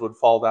sisters would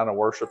fall down and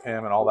worship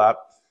him and all that.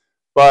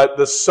 But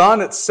the sun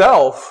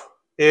itself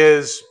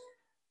is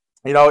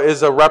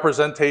a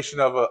representation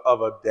of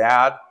a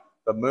dad,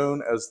 the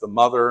moon as the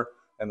mother,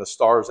 and the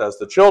stars as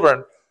the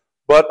children.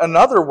 But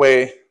another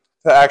way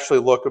to actually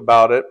look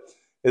about it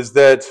is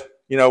that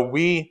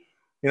we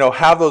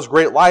have those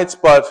great lights,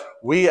 but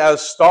we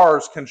as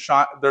stars can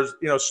shine. There's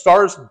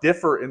stars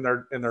differ in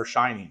their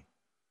shining.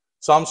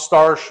 Some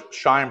stars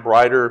shine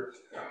brighter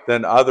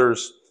than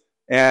others.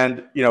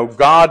 And,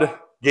 God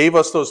gave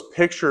us those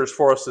pictures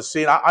for us to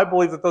see. And I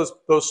believe that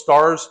those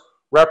stars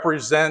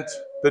represent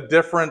the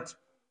different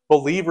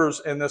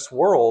believers in this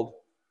world,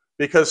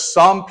 because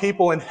some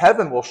people in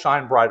heaven will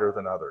shine brighter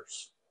than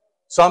others.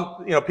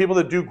 Some, people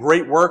that do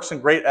great works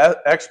and great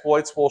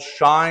exploits will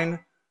shine,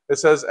 it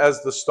says,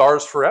 as the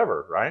stars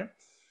forever, right?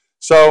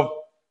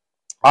 So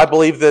I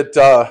believe that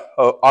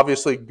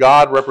obviously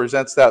God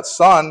represents that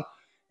sun.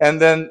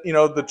 And then,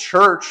 the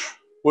church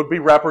would be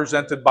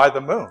represented by the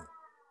moon.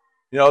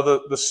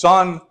 The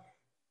sun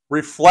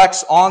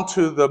reflects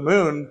onto the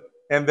moon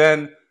and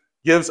then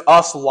gives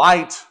us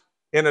light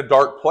in a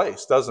dark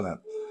place, doesn't it?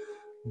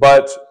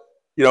 But,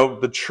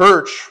 the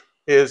church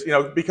is,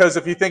 because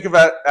if you think of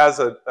it as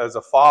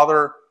a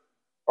father,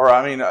 or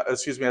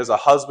as a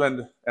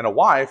husband and a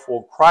wife,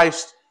 well,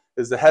 Christ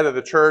is the head of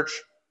the church,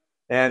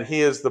 and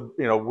he is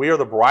we are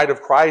the bride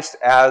of Christ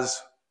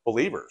as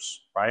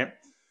believers, right?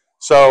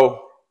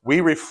 So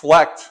we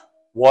reflect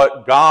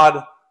what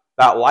God,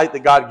 that light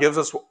that God gives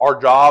us. Our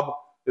job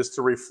is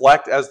to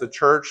reflect as the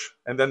church,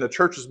 and then the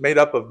church is made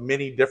up of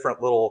many different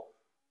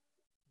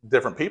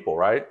people,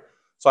 right?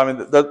 So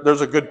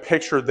there's a good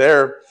picture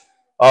there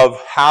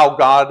of how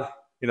God,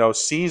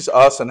 sees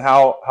us and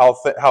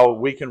how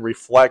we can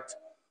reflect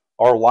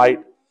our light.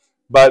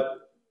 But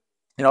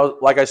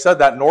like I said,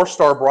 that North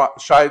Star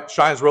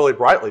shines really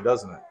brightly,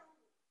 doesn't it?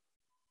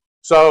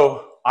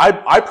 So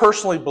I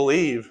personally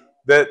believe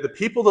that the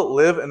people that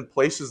live in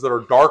places that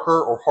are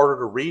darker or harder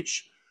to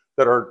reach,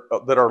 that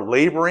are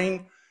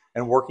laboring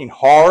and working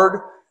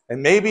hard,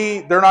 and maybe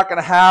they're not going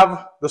to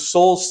have the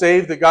souls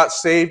saved that got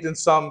saved in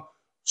some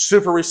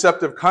super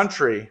receptive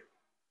country,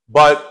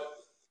 but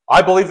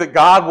I believe that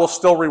God will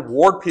still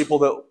reward people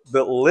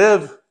that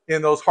live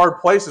in those hard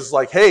places.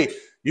 Like, hey,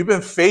 you've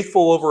been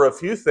faithful over a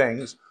few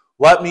things.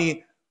 Let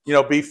me,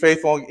 be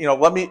faithful.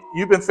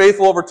 You've been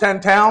faithful over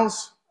 10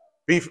 towns.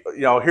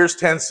 Here's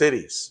 10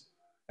 cities.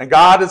 And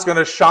God is going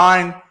to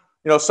shine.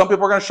 Some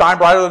people are going to shine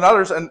brighter than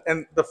others.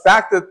 And the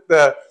fact that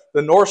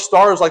the North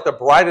Star is like the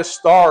brightest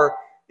star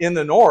in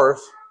the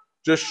north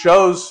just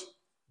shows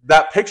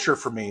that picture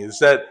for me. Is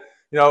that,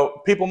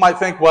 people might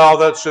think,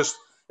 well,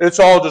 it's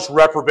all just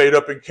reprobate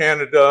up in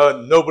Canada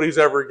and nobody's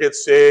ever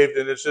gets saved.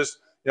 And it's just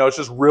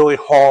really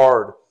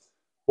hard.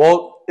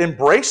 Well,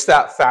 embrace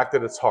that fact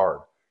that it's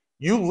hard.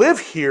 You live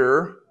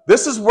here.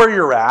 This is where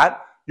you're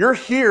at. You're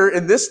here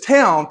in this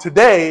town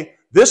today,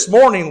 this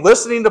morning,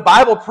 listening to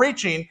Bible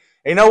preaching.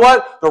 And you know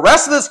what? The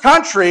rest of this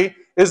country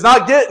is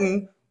not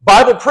getting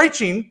Bible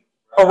preaching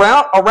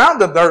around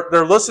them.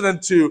 They're listening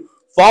to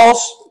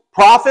false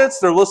prophets.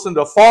 They're listening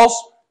to false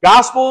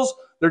gospels.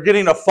 They're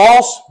getting a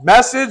false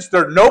message.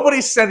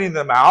 Nobody's sending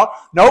them out.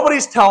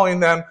 Nobody's telling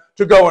them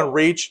to go and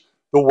reach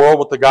the world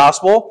with the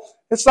gospel.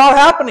 It's not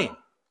happening.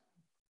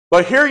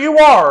 But here you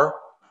are,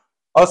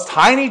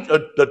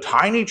 the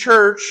tiny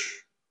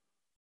church,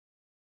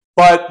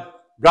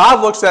 but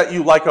God looks at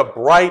you like a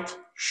bright,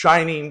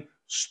 shining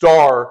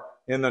star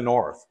in the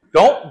north.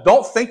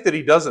 Don't think that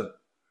he doesn't.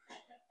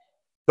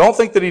 Don't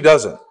think that he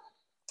doesn't.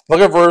 Look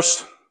at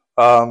verse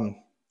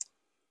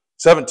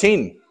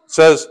 17. It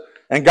says,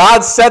 and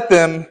God set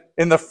them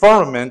in the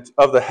firmament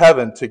of the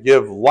heaven to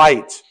give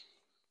light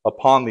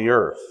upon the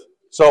earth.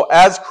 So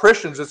as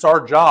Christians, it's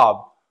our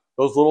job,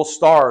 those little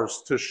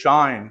stars, to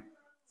shine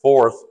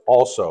forth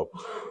also.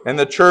 And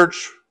the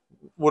church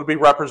would be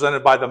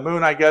represented by the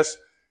moon, I guess,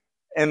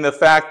 and the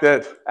fact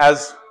that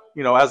as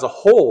a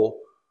whole,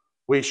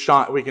 we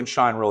can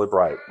shine really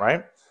bright,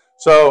 right?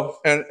 So,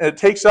 and it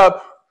takes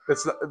up,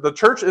 the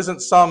church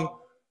isn't some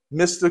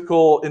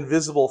mystical,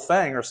 invisible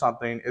thing or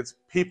something. It's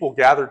people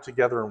gathered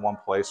together in one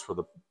place for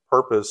the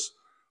purpose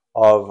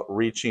of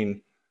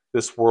reaching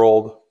this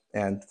world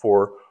and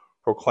for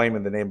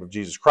proclaiming the name of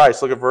Jesus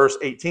Christ. Look at verse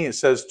 18. It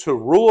says, to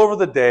rule over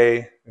the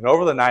day and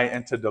over the night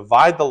and to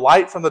divide the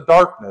light from the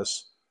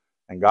darkness.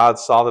 And God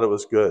saw that it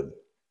was good.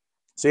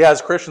 See,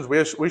 as Christians,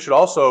 we should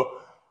also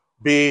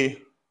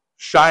be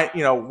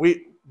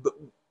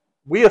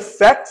we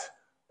affect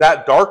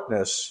that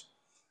darkness.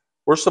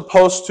 We're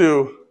supposed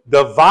to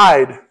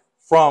divide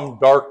from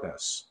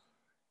darkness.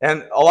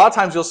 And a lot of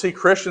times you'll see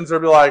Christians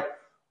that'll be like,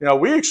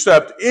 we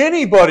accept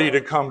anybody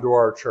to come to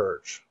our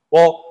church.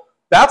 Well,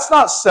 that's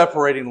not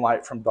separating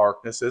light from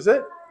darkness, is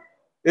it?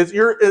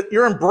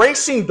 You're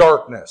embracing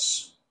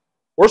darkness.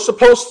 We're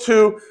supposed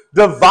to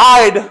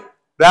divide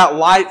that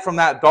light from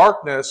that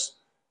darkness.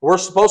 We're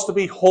supposed to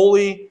be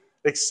wholly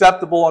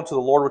acceptable unto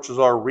the Lord, which is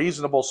our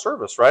reasonable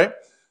service, right?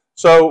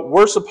 So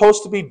we're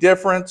supposed to be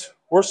different.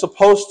 We're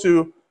supposed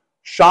to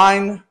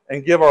shine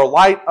and give our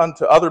light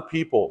unto other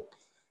people.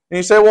 And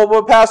you say,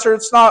 well, Pastor,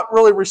 it's not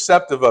really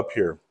receptive up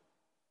here.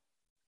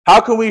 How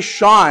can we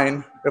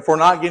shine if we're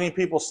not getting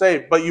people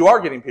saved? But you are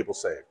getting people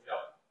saved. Yep.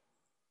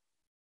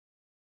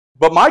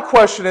 But my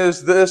question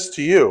is this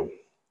to you.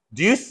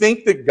 Do you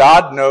think that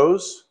God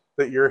knows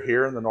that you're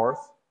here in the north?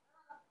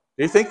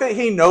 Do you think that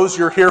he knows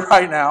you're here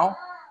right now?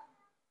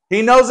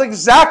 He knows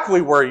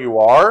exactly where you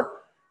are.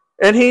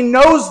 And he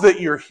knows that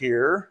you're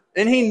here.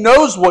 And he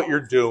knows what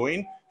you're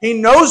doing. He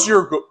knows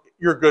your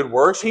good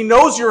works. He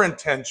knows your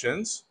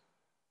intentions.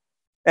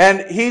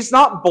 And he's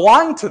not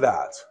blind to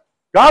that.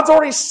 God's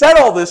already said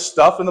all this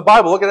stuff in the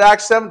Bible. Look at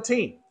Acts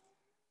 17.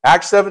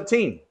 Acts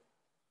 17.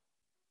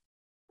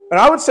 And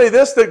I would say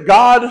this, that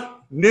God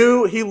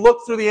knew, he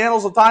looked through the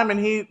annals of time and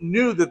he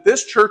knew that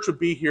this church would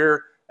be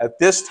here at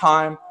this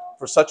time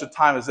for such a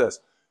time as this.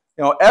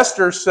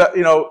 Esther said,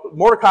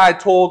 Mordecai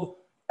told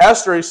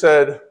Esther, he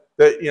said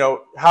that,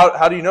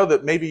 how do you know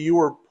that maybe you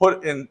were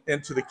put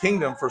into the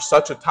kingdom for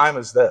such a time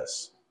as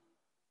this?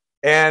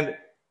 And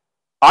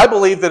I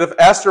believe that if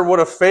Esther would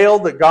have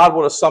failed, that God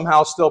would have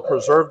somehow still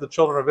preserved the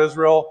children of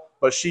Israel,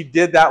 but she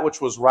did that which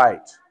was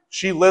right.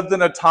 She lived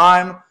in a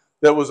time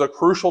that was a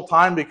crucial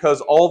time because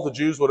all of the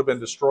Jews would have been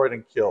destroyed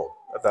and killed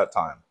at that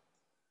time.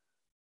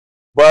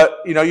 But,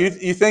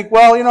 you think,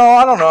 well,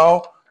 I don't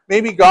know,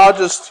 maybe God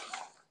just,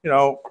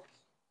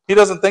 he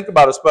doesn't think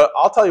about us. But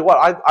I'll tell you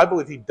what, I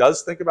believe he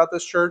does think about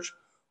this church.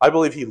 I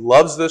believe he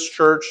loves this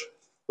church.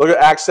 Look at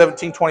Acts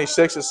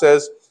 17:26, it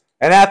says,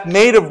 and hath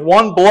made of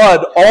one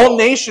blood all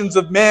nations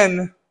of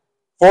men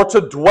for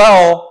to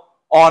dwell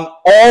on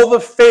all the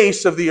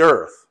face of the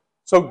earth.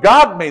 So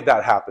God made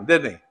that happen,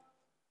 didn't he?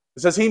 It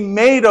says he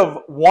made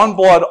of one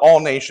blood all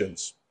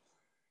nations,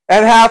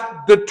 and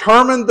hath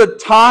determined the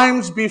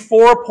times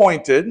before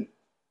appointed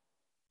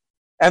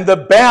and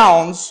the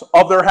bounds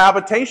of their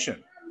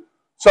habitation.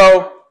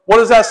 So what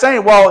is that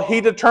saying? Well,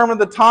 he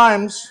determined the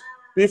times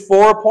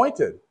before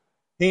appointed.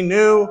 He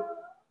knew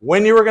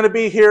when you were going to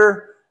be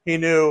here. He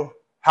knew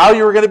how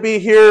you were going to be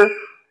here,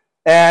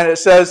 and it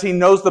says he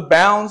knows the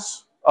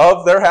bounds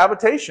of their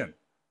habitation.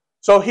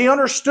 So he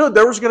understood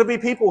there was going to be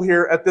people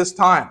here at this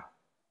time.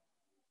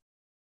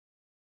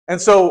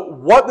 And so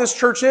what this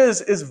church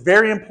is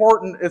very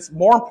important. It's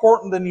more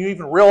important than you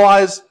even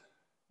realize.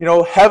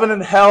 Heaven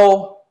and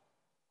hell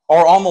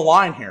are on the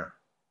line here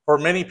for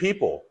many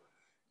people.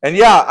 And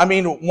yeah,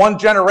 one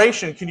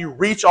generation, can you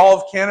reach all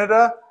of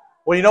Canada?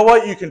 Well, you know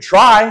what? You can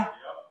try.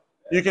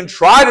 You can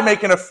try to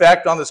make an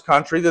effect on this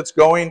country that's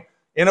going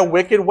in a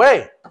wicked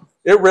way.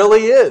 It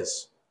really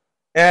is.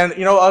 And,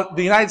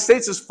 the United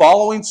States is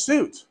following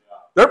suit.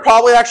 They're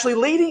probably actually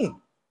leading.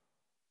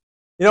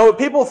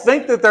 People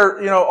think that they're,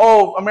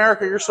 oh,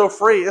 America, you're so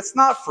free. It's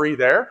not free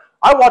there.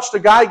 I watched a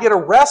guy get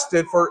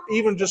arrested for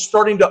even just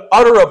starting to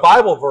utter a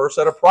Bible verse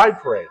at a pride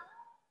parade.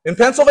 In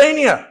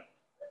Pennsylvania,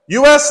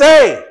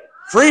 USA,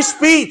 free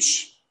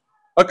speech.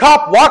 A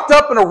cop walked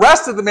up and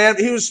arrested the man.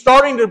 He was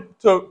starting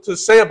to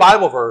say a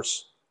Bible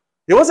verse.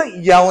 He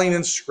wasn't yelling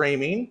and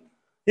screaming.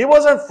 He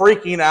wasn't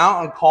freaking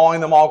out and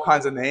calling them all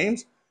kinds of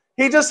names.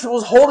 He just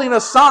was holding a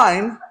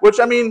sign, which,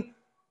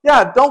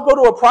 yeah, don't go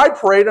to a pride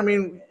parade.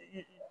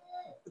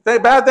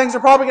 Bad things are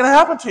probably going to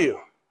happen to you.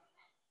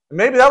 And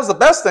maybe that was the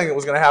best thing that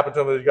was going to happen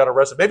to him, that he got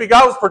arrested. Maybe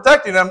God was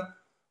protecting him,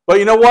 but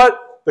you know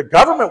what? The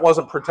government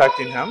wasn't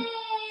protecting him.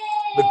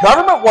 The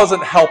government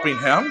wasn't helping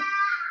him.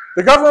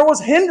 The government was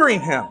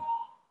hindering him.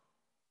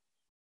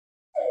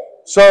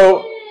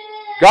 So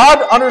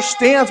God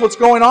understands what's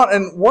going on,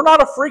 and we're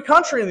not a free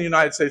country in the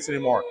United States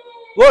anymore.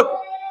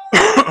 Look,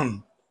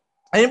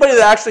 anybody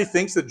that actually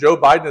thinks that Joe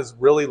Biden is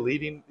really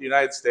leading the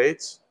United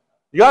States,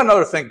 you got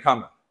another thing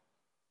coming.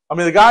 I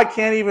mean, the guy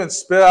can't even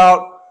spit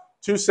out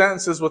 2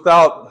 sentences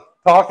without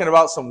talking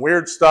about some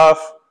weird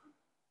stuff.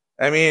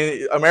 I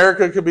mean,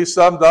 America could be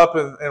summed up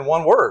in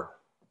one word.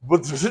 Or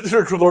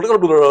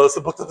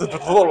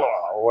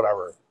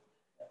whatever.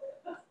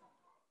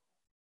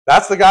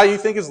 That's the guy you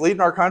think is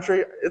leading our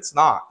country? It's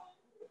not.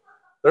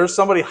 There's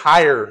somebody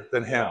higher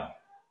than him.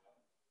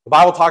 The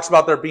Bible talks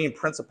about there being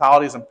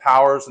principalities and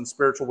powers and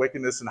spiritual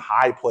wickedness in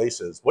high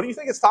places. What do you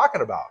think it's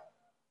talking about?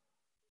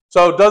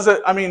 So does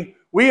it, I mean,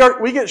 we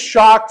get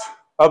shocked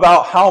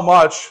about how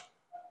much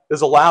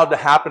is allowed to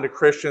happen to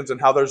Christians and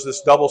how there's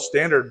this double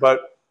standard,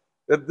 but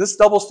this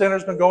double standard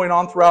has been going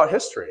on throughout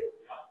history.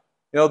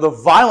 You know, the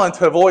violent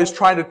have always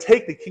tried to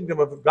take the kingdom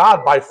of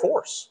God by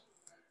force.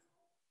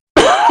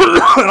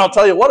 And I'll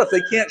tell you what, if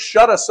they can't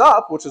shut us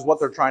up, which is what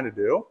they're trying to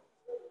do,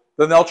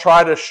 then they'll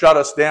try to shut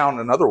us down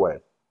another way.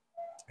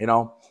 You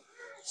know?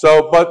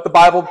 So, but the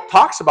Bible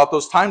talks about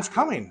those times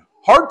coming.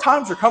 Hard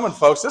times are coming,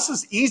 folks. This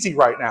is easy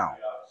right now.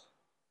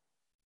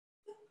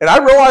 And I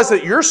realize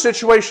that your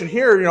situation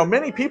here, you know,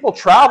 many people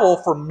travel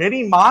for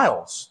many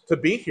miles to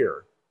be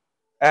here.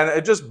 And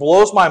it just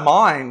blows my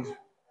mind,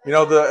 you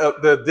know,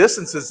 the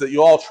distances that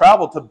you all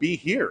travel to be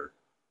here.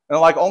 And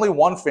like only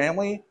one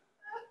family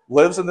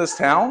lives in this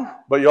town,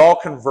 but you all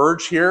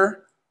converge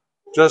here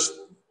just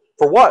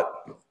for what?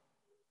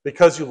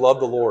 Because you love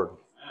the Lord.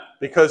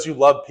 Because you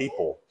love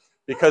people.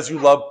 Because you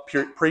love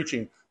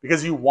preaching.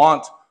 Because you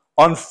want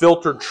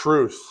unfiltered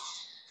truth.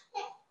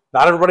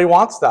 Not everybody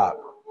wants that.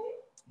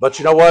 But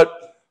you know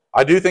what?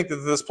 I do think that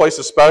this place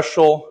is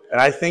special,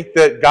 and I think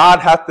that God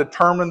hath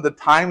determined the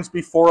times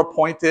before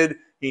appointed.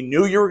 He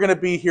knew you were going to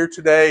be here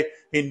today.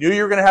 He knew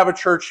you were going to have a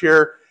church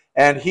here,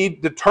 and He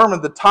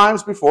determined the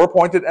times before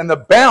appointed and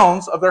the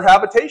bounds of their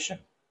habitation.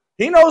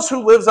 He knows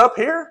who lives up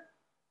here,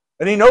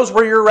 and He knows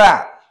where you're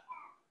at.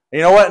 And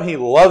you know what? And He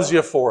loves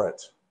you for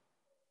it.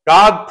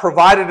 God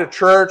provided a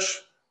church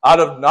out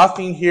of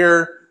nothing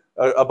here,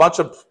 a bunch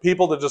of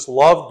people that just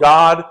love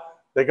God.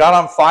 They got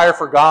on fire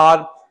for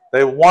God.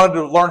 They wanted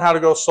to learn how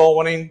to go soul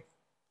winning.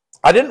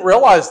 I didn't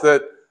realize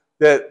that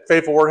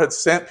Faithful Word had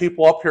sent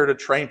people up here to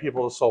train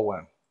people to soul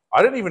win.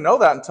 I didn't even know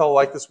that until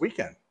like this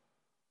weekend.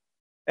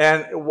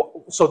 And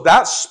so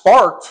that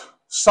sparked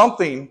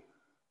something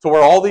to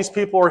where all these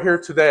people are here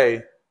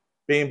today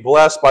being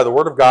blessed by the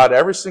Word of God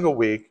every single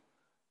week.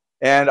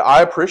 And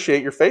I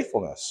appreciate your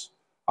faithfulness.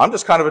 I'm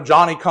just kind of a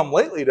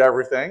Johnny-come-lately to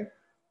everything.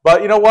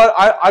 But you know what?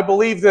 I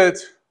believe that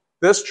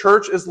this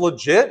church is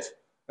legit.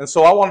 And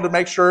so I wanted to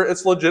make sure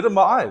it's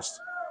legitimized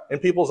in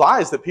people's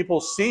eyes, that people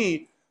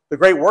see the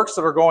great works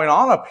that are going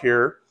on up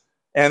here,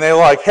 and they're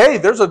like, hey,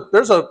 there's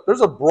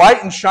a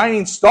bright and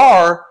shining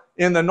star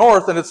in the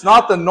north, and it's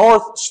not the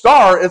North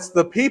Star, it's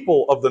the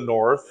people of the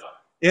north,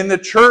 in the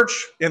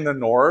church in the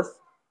north,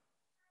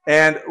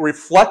 and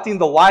reflecting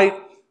the light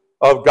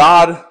of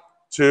God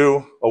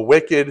to a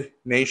wicked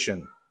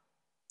nation.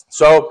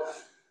 So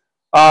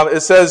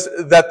it says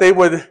that they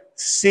would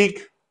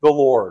seek the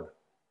Lord.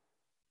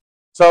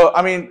 So,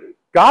 I mean,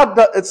 God,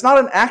 it's not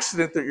an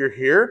accident that you're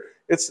here.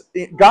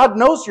 God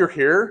knows you're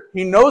here.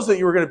 He knows that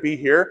you were going to be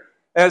here.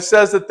 And it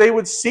says that they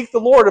would seek the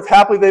Lord if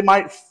haply they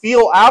might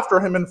feel after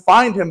Him and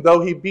find Him,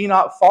 though He be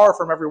not far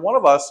from every one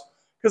of us.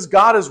 Because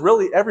God is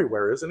really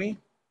everywhere, isn't He?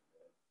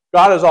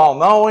 God is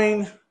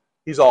all-knowing.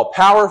 He's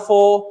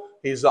all-powerful.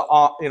 He's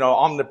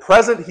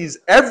omnipresent. He's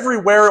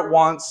everywhere at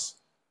once.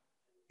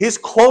 He's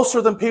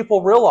closer than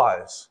people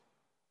realize.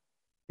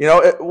 You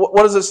know,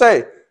 what does it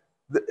say?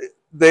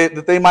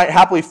 That they might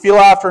happily feel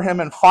after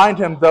Him and find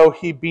Him, though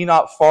He be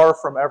not far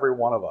from every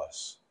one of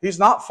us. He's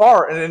not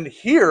far. And in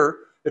here,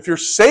 if you're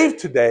saved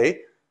today,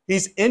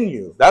 He's in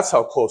you. That's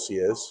how close He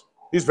is.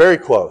 He's very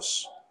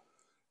close.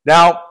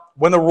 Now,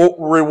 when the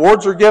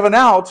rewards are given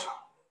out,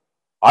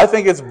 I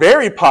think it's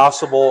very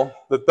possible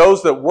that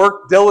those that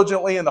work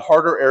diligently in the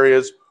harder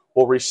areas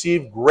will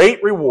receive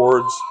great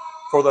rewards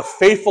for the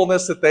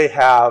faithfulness that they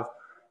have.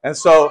 And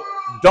so,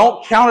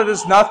 don't count it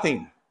as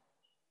nothing.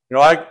 You know,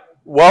 like,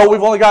 well,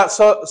 we've only got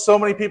so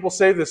many people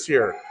saved this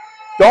year.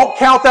 Don't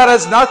count that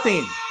as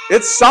nothing.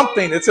 It's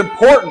something. It's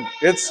important.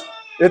 It's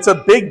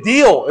a big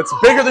deal. It's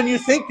bigger than you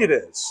think it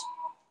is.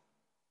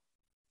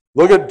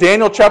 Look at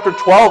Daniel chapter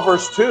 12,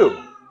 verse 2.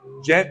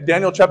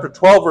 Daniel chapter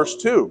 12, verse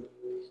 2.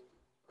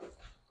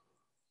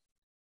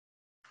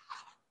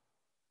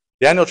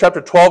 Daniel chapter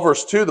 12,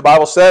 verse 2, the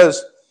Bible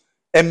says,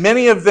 and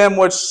many of them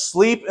which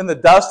sleep in the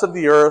dust of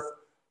the earth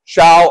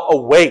shall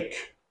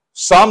awake,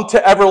 some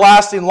to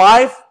everlasting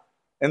life,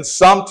 and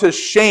some to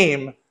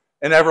shame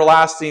and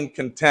everlasting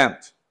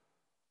contempt.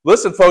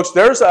 Listen, folks,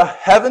 there's a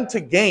heaven to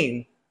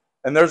gain,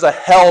 and there's a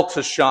hell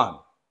to shun.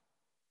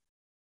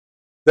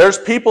 There's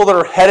people that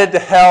are headed to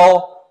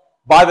hell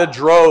by the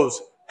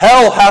droves.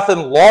 Hell hath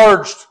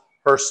enlarged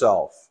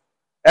herself.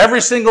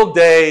 Every single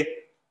day,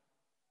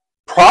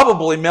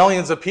 probably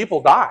millions of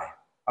people die.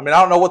 I mean,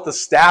 I don't know what the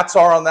stats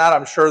are on that.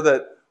 I'm sure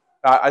that,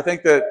 I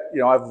think that,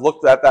 I've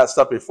looked at that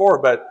stuff before,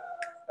 but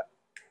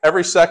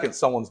every second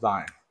someone's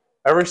dying.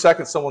 Every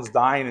second someone's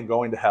dying and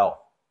going to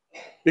hell.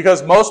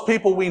 Because most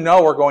people we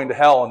know are going to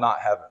hell and not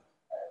heaven.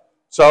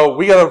 So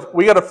we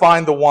gotta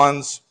find the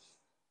ones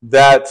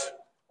that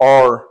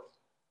are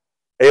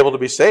able to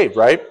be saved,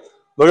 right?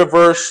 Look at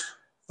verse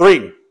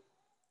 3.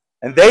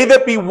 And they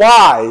that be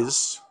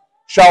wise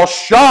shall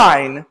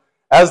shine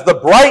as the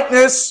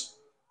brightness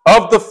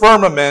of the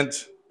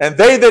firmament, and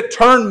they that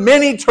turn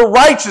many to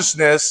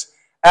righteousness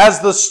as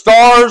the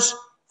stars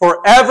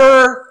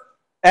forever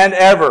and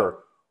ever.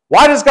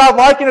 Why does God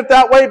liken it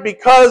that way?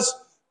 Because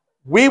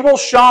we will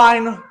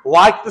shine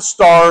like the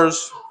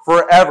stars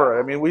forever.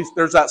 I mean,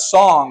 there's that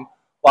song,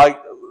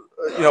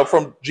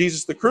 from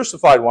Jesus the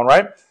Crucified one,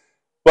 right?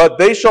 But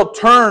they shall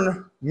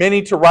turn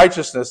many to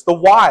righteousness, the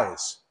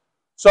wise.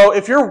 So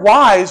if you're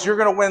wise, you're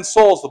going to win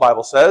souls, the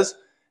Bible says.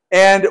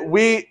 And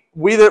we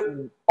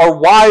that are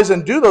wise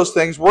and do those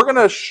things, we're going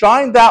to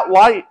shine that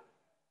light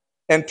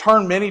and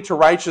turn many to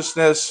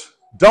righteousness.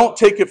 Don't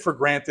take it for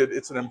granted.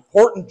 It's an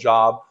important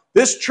job.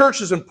 This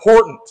church is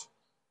important.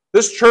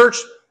 This church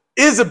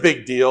is a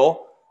big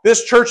deal.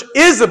 This church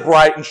is a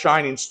bright and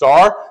shining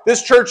star.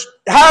 This church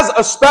has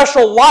a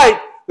special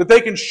light that they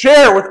can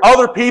share with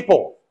other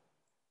people.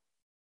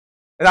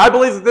 And I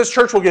believe that this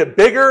church will get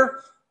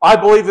bigger. I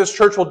believe this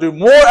church will do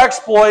more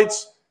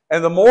exploits.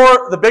 And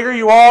the bigger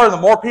you are and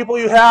the more people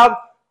you have,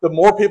 the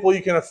more people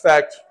you can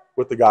affect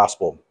with the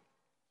gospel.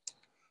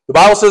 The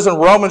Bible says in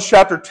Romans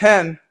chapter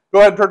 10, go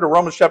ahead and turn to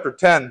Romans chapter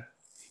 10.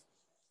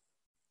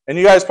 And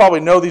you guys probably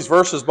know these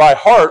verses by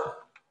heart,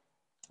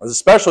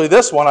 especially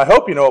this one. I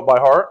hope you know it by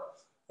heart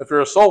if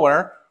you're a soul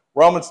winner.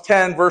 Romans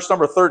 10, verse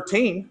number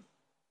 13.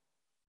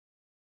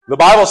 The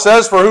Bible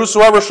says, for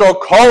whosoever shall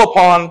call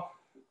upon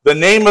the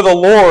name of the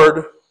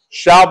Lord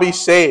shall be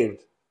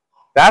saved.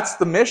 That's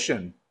the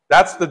mission.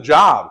 That's the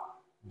job.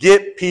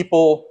 Get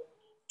people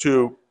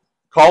to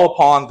call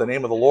upon the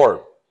name of the Lord.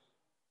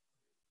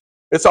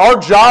 It's our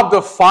job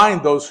to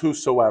find those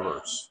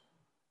whosoevers.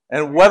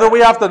 And whether we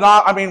have to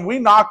knock, we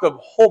knocked a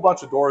whole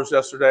bunch of doors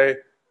yesterday,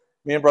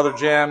 me and Brother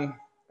Jim,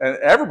 and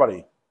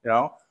everybody,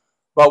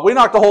 But we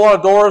knocked a whole lot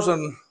of doors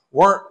and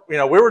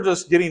we were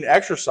just getting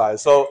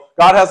exercise. So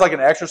God has like an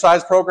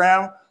exercise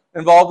program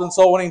involved in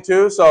soul winning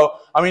too. So,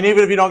 even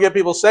if you don't get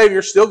people saved,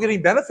 you're still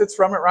getting benefits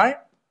from it, right?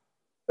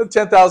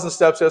 10,000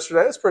 steps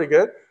yesterday, that's pretty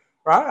good,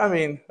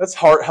 right? That's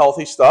heart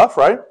healthy stuff,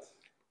 right?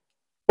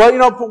 But,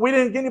 we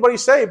didn't get anybody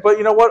saved. But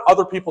you know what?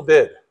 Other people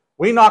did.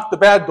 We knocked the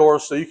bad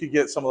doors so you could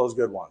get some of those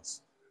good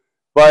ones.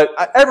 But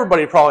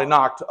everybody probably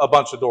knocked a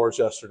bunch of doors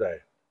yesterday.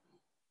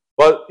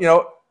 But,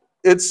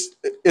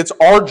 it's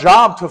our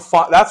job to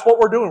find. That's what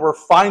we're doing. We're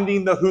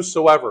finding the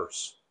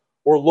whosoevers.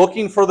 We're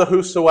looking for the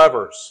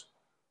whosoevers.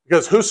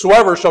 Because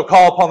whosoever shall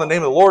call upon the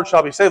name of the Lord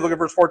shall be saved. Look at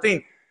verse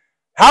 14.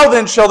 How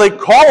then shall they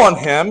call on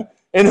him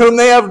in whom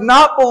they have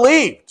not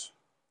believed?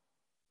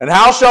 And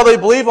how shall they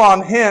believe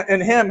in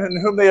him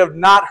in whom they have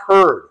not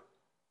heard?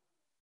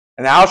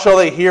 And how shall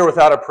they hear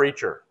without a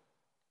preacher?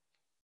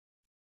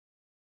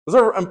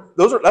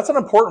 That's an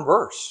important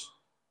verse.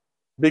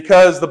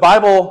 Because the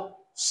Bible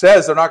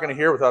says they're not going to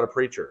hear without a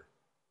preacher.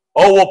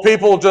 Oh, well,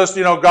 people just,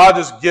 God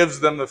just gives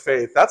them the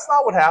faith. That's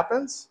not what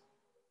happens.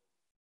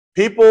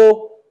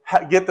 People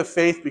get the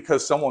faith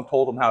because someone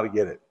told them how to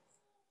get it.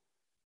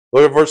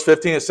 Look at verse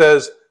 15. It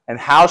says, and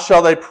how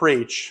shall they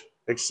preach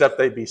except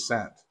they be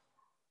sent?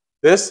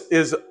 This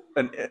is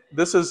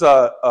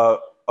a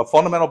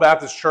fundamental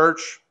Baptist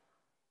church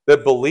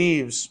that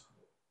believes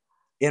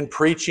in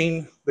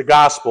preaching the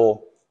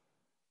gospel.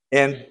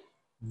 And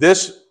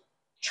this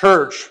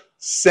church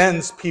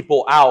sends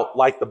people out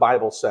like the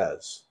Bible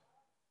says.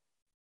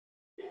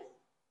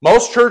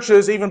 Most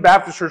churches, even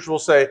Baptist churches, will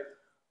say,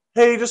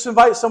 hey, just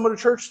invite someone to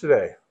church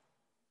today.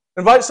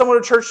 Invite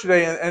someone to church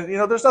today. And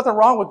there's nothing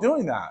wrong with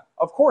doing that.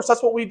 Of course,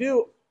 that's what we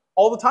do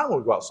all the time when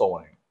we go out soul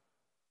winning.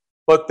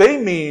 But they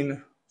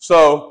mean,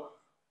 so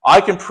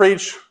I can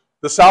preach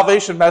the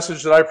salvation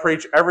message that I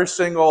preach every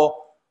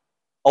single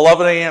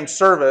 11 a.m.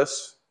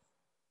 service,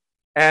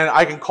 and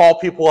I can call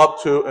people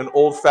up to an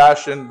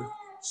old-fashioned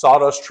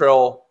sawdust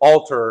trail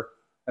altar,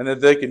 and then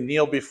they can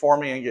kneel before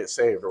me and get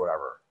saved or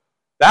whatever.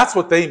 That's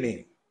what they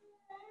mean.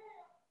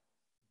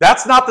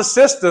 That's not the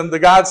system that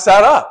God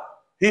set up.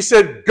 He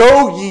said,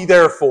 go ye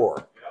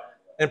therefore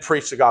and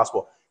preach the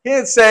gospel. He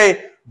didn't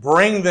say,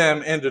 bring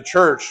them into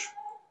church.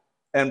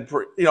 And,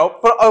 but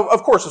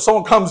of course, if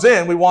someone comes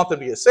in, we want them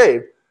to get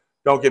saved.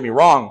 Don't get me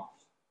wrong.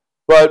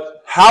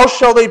 But how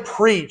shall they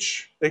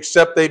preach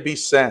except they be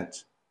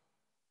sent?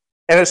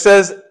 And it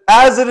says,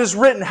 as it is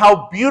written,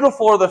 how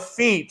beautiful are the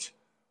feet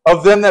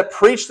of them that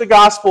preach the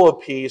gospel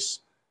of peace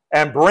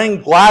and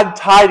bring glad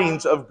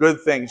tidings of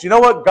good things. You know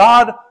what?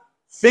 God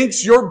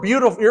thinks you're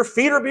beautiful. Your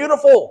feet are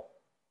beautiful.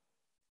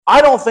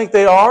 I don't think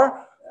they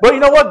are. But you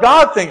know what?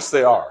 God thinks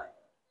they are.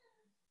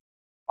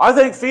 I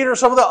think feet are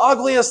some of the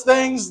ugliest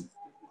things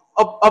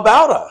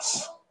about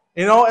us.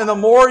 And the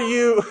more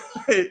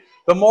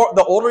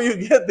The older you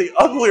get, the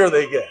uglier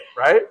they get,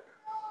 right?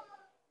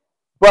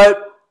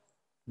 But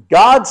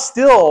God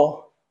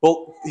still,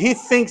 well, he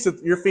thinks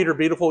that your feet are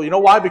beautiful. You know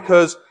why?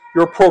 Because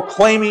you're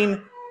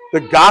proclaiming the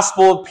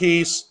gospel of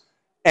peace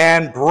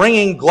and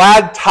bringing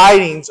glad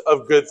tidings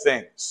of good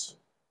things.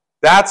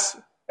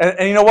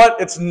 And you know what?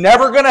 It's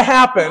never going to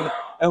happen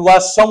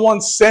unless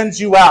someone sends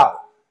you out.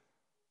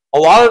 A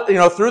lot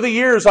of, through the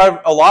years,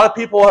 a lot of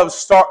people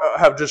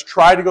have just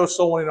tried to go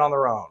soul winning on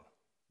their own,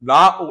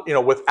 not,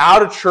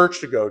 without a church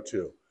to go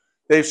to.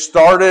 They've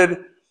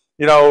started,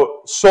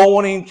 soul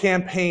winning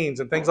campaigns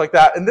and things like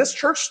that. And this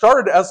church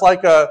started as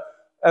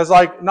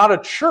not a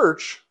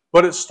church,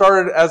 but it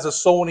started as a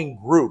soul winning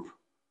group.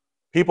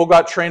 People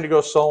got trained to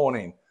go soul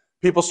winning.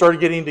 People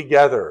started getting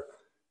together.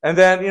 And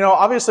then,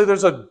 obviously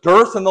there's a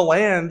dearth in the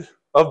land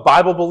of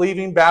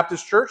Bible-believing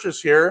Baptist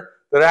churches here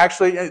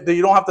that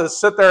you don't have to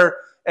sit there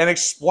and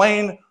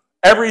explain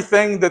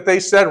everything that they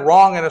said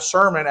wrong in a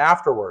sermon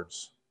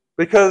afterwards.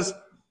 Because,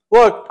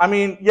 look,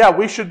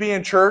 we should be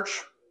in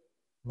church,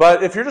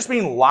 but if you're just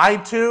being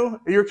lied to,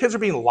 your kids are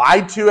being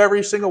lied to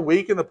every single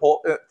week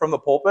from the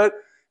pulpit,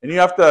 and you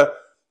have to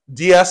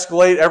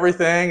de-escalate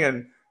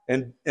everything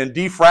and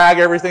defrag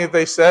everything that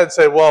they said,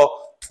 say,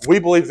 well, we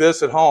believe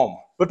this at home.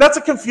 But that's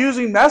a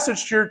confusing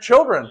message to your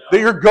children, that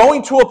you're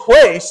going to a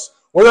place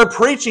where they're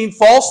preaching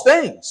false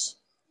things.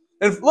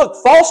 And look,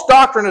 false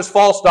doctrine is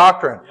false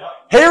doctrine.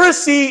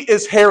 Heresy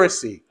is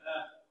heresy.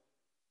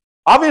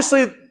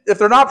 Obviously, if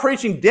they're not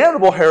preaching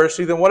damnable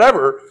heresy, then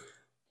whatever,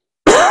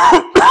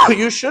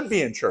 you should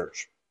be in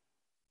church.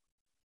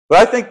 But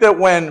I think that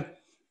when,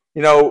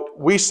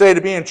 we say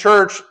to be in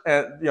church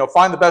and,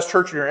 find the best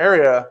church in your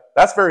area,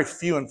 that's very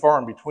few and far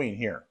in between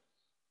here.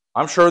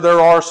 I'm sure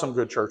there are some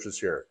good churches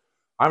here.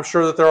 I'm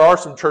sure that there are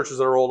some churches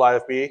that are old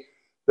IFB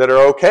that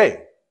are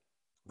okay.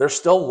 They're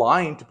still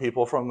lying to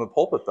people from the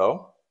pulpit,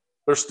 though.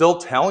 They're still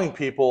telling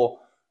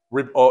people,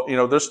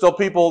 there's still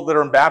people that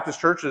are in Baptist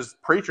churches,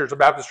 preachers of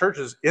Baptist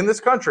churches in this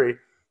country,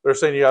 they're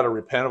saying you got to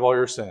repent of all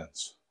your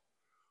sins.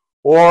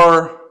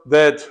 Or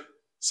that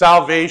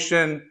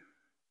salvation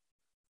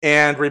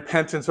and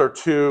repentance are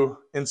two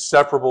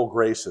inseparable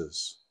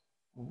graces.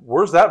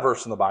 Where's that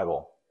verse in the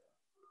Bible?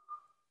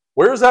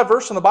 Where is that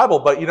verse in the Bible?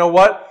 But you know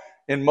what?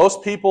 In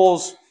most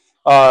people's,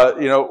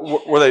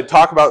 where they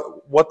talk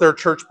about what their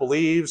church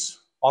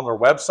believes on their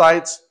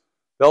websites,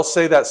 they'll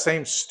say that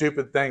same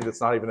stupid thing that's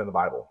not even in the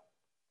Bible.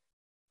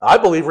 I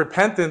believe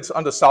repentance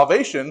unto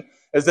salvation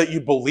is that you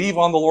believe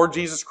on the Lord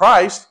Jesus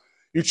Christ,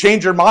 you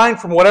change your mind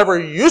from whatever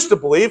you used to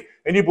believe,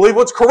 and you believe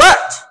what's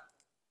correct,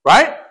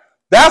 right?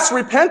 That's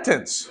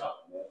repentance.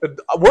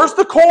 Where's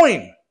the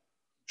coin?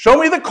 Show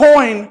me the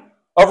coin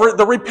of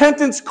the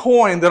repentance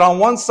coin that on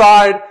one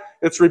side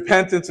it's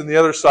repentance and the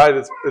other side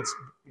it's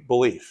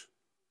belief.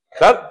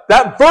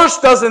 That verse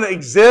doesn't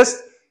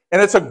exist,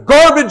 and it's a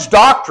garbage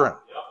doctrine.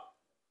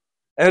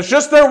 And it's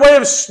just their way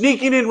of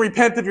sneaking in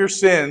repent of your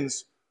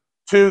sins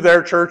to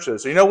their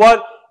churches. You know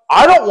what?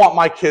 I don't want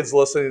my kids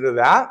listening to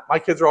that. My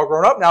kids are all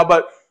grown up now,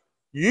 but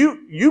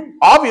you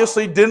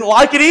obviously didn't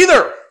like it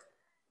either.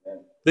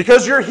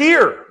 Because you're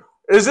here.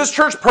 Is this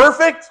church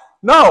perfect?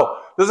 No.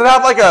 Does it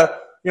have like a,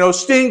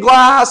 stained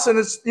glass and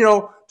it's,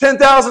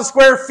 10,000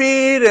 square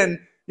feet and,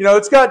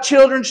 it's got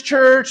children's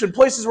church and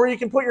places where you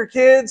can put your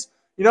kids.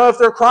 If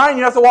they're crying,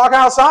 you have to walk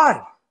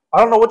outside. I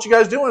don't know what you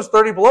guys do when it's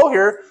 30 below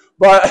here,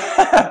 but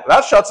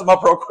that shuts them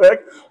up real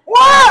quick.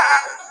 What?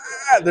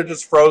 They're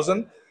just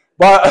frozen.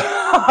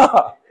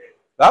 But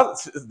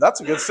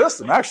that's a good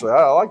system, actually.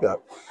 I like that.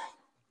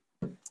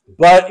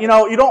 But, you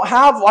don't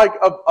have like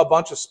a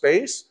bunch of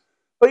space.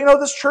 But,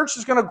 this church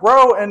is going to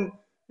grow and,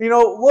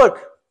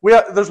 look,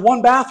 there's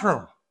one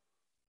bathroom.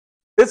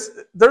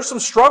 There's some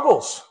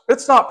struggles.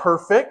 It's not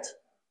perfect.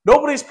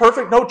 Nobody's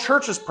perfect. No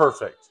church is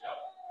perfect.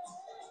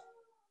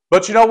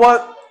 But you know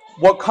what?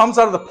 What comes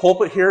out of the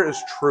pulpit here is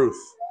truth.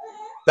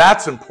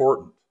 That's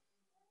important.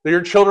 That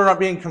your children aren't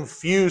being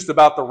confused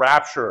about the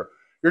rapture.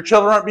 Your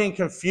children aren't being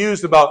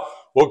confused about,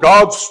 well,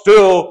 God's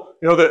still,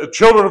 the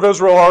children of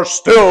Israel are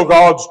still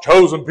God's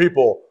chosen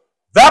people.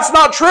 That's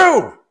not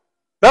true.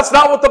 That's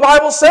not what the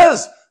Bible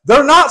says.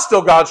 They're not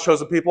still God's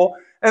chosen people.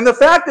 And the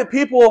fact that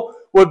people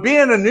would be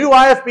in a new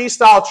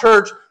IFB-style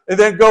church and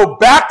then go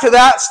back to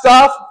that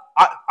stuff,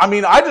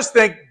 I just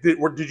think,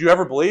 did you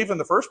ever believe in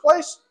the first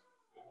place?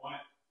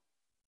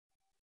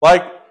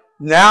 Like,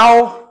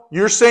 now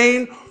you're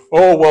saying,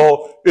 oh,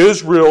 well,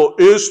 Israel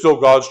is still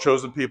God's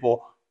chosen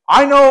people.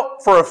 I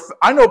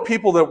know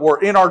people that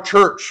were in our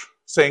church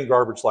saying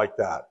garbage like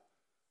that.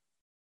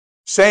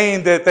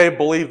 Saying that they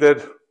believe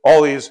that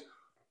all these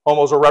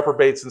homos are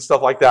reprobates and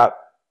stuff like that.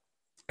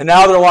 And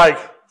now they're like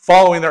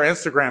following their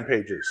Instagram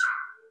pages.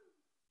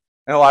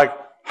 And like,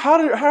 how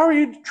are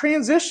you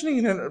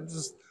transitioning? And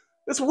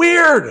it's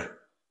weird.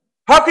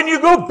 How can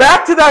you go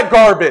back to that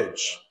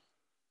garbage?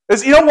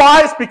 You know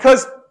why? It's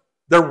because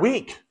they're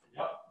weak.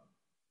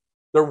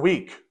 They're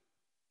weak.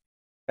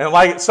 And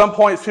like at some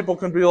points people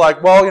can be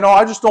like, well,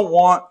 I just don't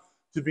want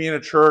to be in a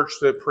church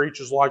that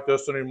preaches like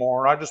this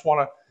anymore. And I just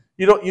want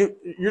to,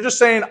 you're just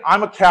saying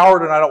I'm a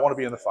coward and I don't want to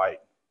be in the fight.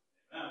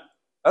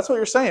 That's what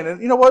you're saying.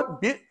 And you know what?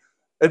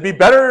 It'd be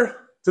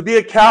better to be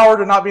a coward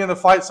and not be in the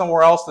fight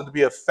somewhere else than to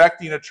be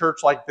affecting a church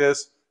like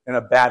this in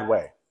a bad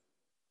way.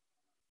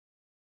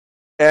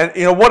 And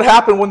you know what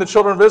happened when the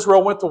children of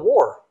Israel went to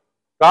war?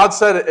 God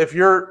said, if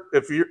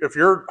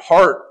your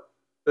heart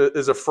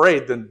is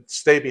afraid, then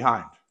stay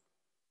behind.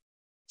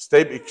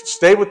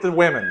 Stay with the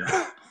women.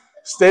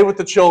 Stay with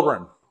the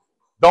children.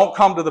 Don't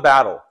come to the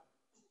battle.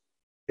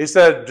 He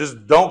said,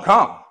 just don't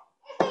come.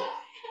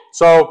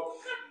 So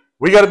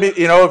we got to be,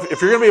 you know,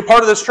 if you're going to be a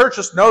part of this church,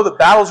 just know that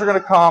battles are going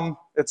to come.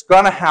 It's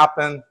going to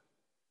happen.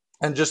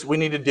 And just we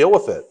need to deal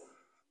with it.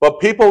 But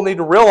people need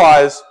to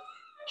realize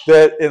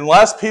that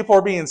unless people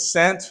are being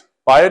sent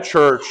by a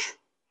church,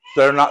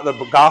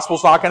 the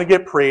gospel's not going to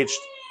get preached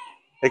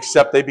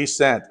except they be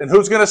sent. And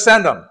who's going to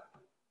send them?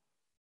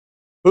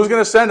 Who's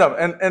going to send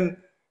them?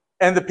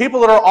 And the people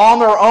that are on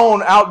their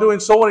own out doing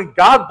soul winning,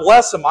 God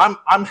bless them.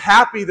 I'm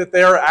happy that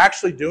they are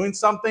actually doing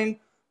something.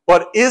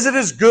 But is it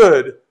as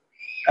good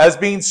as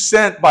being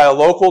sent by a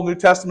local New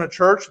Testament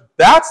church?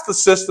 That's the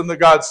system that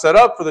God set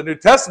up for the New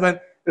Testament,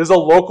 is a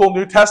local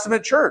New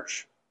Testament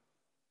church.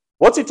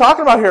 What's he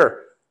talking about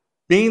here?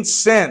 Being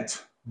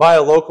sent by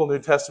a local New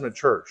Testament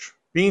church.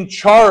 Being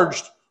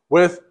charged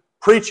with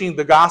preaching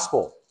the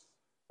gospel.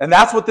 And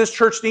that's what this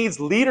church needs,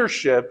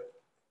 leadership.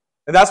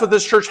 And that's what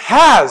this church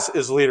has,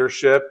 is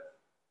leadership.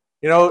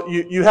 You know,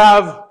 you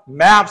have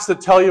maps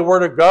that tell you where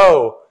to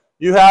go.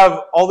 You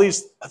have all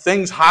these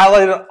things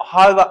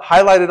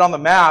highlighted on the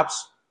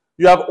maps.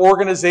 You have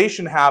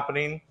organization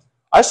happening.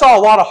 I saw a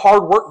lot of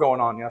hard work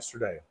going on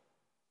yesterday.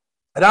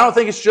 And I don't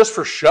think it's just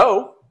for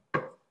show.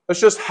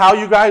 It's just how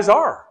you guys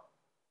are.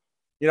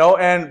 You know,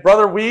 and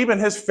Brother Wiebe and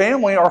his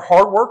family are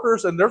hard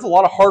workers, and there's a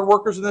lot of hard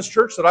workers in this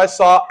church that I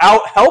saw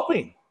out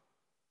helping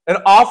and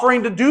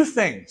offering to do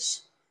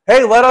things.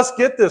 Hey, let us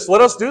get this.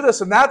 Let us do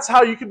this. And that's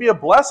how you can be a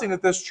blessing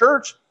at this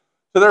church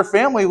to their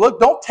family. Look,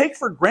 don't take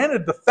for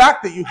granted the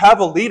fact that you have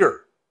a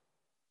leader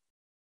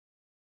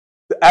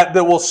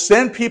that will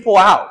send people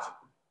out.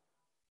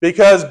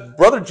 Because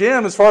Brother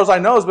Jim, as far as I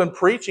know, has been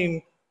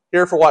preaching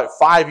here for, what,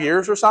 5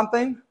 years or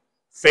something?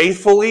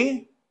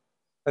 Faithfully.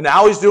 And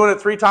now he's doing it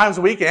 3 times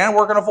a week and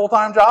working a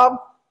full-time job.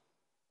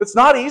 It's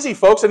not easy,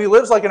 folks. And he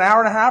lives like an hour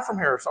and a half from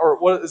here. Or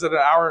what is it, an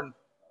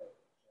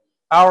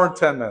hour and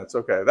 10 minutes?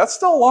 Okay, that's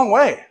still a long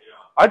way.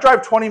 I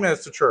drive 20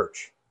 minutes to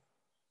church.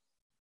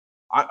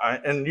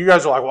 And you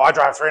guys are like, well, I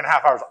drive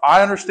 3.5 hours.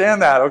 I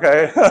understand that,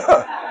 okay?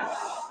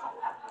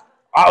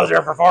 I was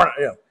there for 4.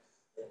 Yeah.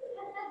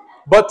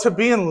 But to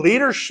be in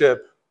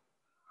leadership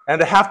and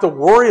to have to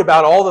worry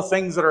about all the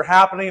things that are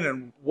happening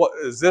and what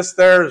is this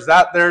there, is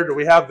that there, do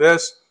we have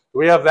this, do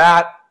we have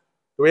that,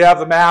 do we have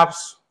the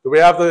maps, do we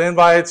have the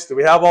invites, do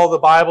we have all the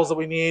Bibles that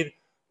we need?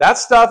 That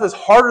stuff is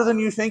harder than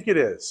you think it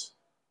is.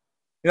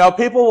 You know,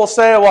 people will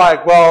say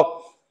like,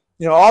 well,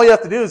 you know, all you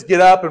have to do is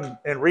get up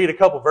and read a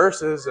couple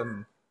verses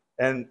and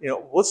you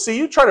know, let's see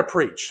you try to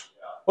preach.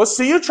 Let's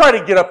see you try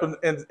to get up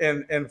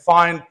and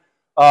find,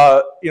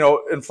 you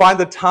know, and find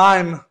the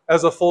time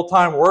as a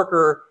full-time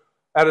worker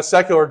at a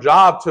secular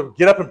job to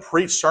get up and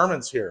preach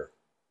sermons here.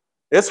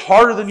 It's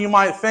harder than you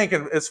might think.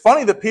 And it's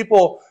funny that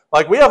people,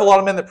 like we have a lot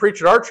of men that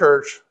preach at our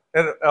church,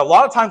 and a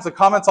lot of times the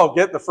comments I'll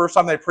get the first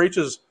time they preach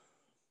is,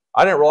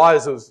 I didn't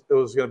realize it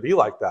was going to be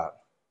like that.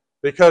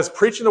 Because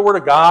preaching the Word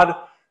of God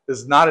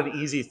is not an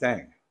easy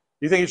thing.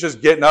 You think it's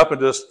just getting up and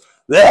just,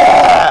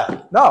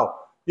 bleh! No.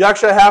 You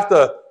actually have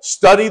to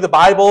study the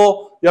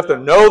Bible. You have to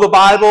know the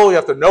Bible. You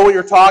have to know what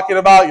you're talking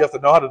about. You have to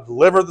know how to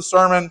deliver the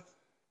sermon.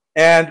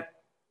 And,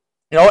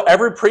 you know,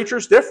 every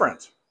preacher's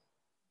different.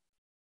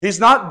 He's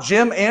not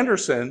Jim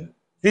Anderson.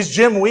 He's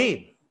Jim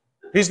Wiebe.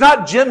 He's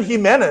not Jim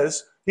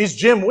Jimenez. He's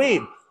Jim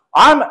Wiebe.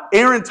 I'm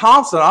Aaron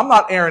Thompson. I'm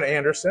not Aaron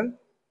Anderson.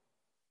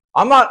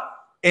 I'm not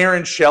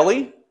Aaron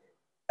Shelley.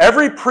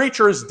 Every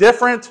preacher is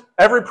different.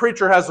 Every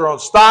preacher has their own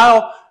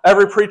style.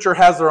 Every preacher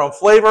has their own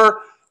flavor.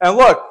 And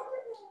look,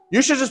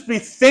 you should just be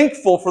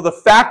thankful for the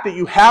fact that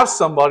you have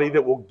somebody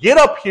that will get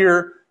up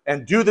here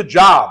and do the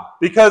job.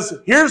 Because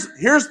here's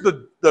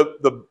the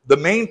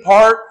main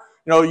part.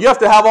 You know, you have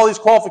to have all these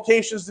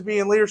qualifications to be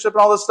in leadership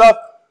and all this stuff.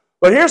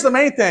 But here's the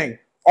main thing.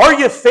 Are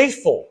you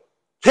faithful?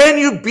 Can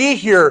you be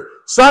here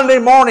Sunday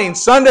morning,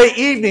 Sunday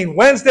evening,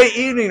 Wednesday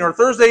evening, or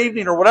Thursday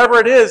evening, or whatever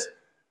it is?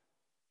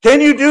 Can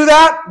you do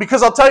that?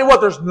 Because I'll tell you what,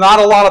 there's not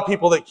a lot of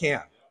people that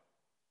can.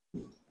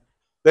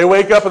 They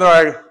wake up and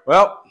they're like,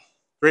 well,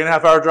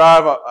 3.5 hour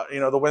drive, you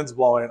know, the wind's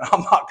blowing.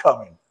 I'm not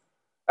coming.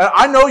 And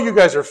I know you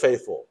guys are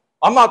faithful.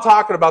 I'm not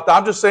talking about that.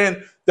 I'm just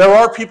saying there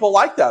are people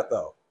like that,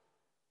 though.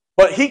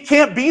 But he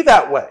can't be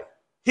that way.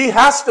 He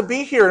has to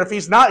be here. And if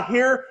he's not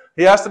here,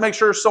 he has to make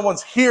sure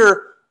someone's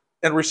here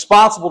and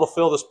responsible to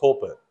fill this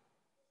pulpit.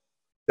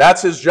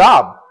 That's his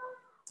job.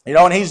 You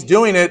know, and he's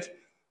doing it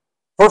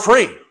for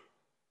free.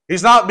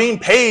 He's not being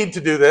paid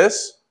to do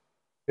this.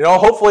 You know,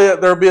 hopefully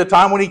there'll be a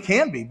time when he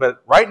can be.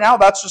 But right now,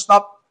 that's just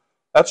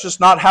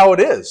not how it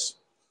is.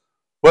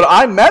 But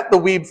I met the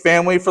Wiebe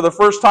family for the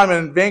first time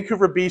in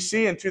Vancouver,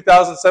 BC in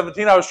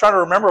 2017. I was trying to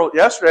remember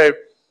yesterday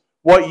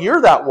what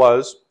year that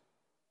was.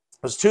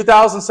 It was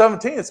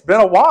 2017. It's been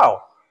a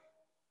while.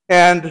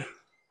 And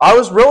I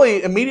was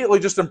really immediately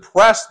just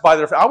impressed by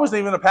their, I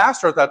wasn't even a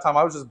pastor at that time,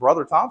 I was just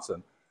Brother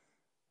Thompson.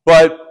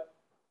 But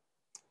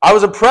I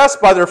was impressed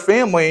by their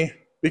family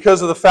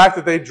because of the fact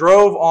that they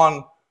drove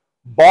on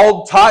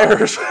bald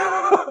tires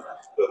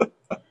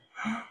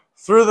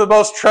through the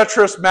most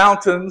treacherous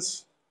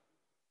mountains,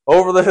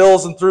 over the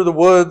hills and through the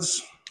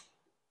woods,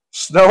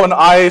 snow and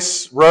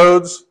ice,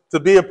 roads, to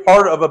be a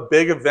part of a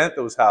big event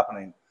that was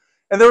happening.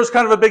 And there was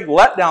kind of a big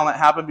letdown that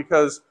happened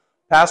because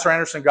Pastor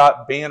Anderson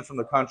got banned from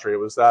the country. It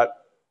was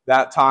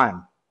that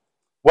time.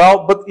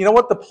 Well, but you know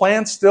what? The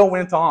plan still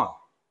went on.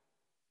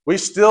 We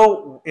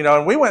still,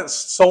 and we went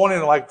soul winning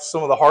in like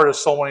some of the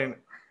hardest soul winning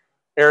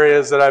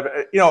areas that I've,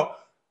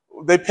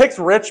 they picked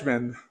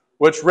Richmond,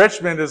 which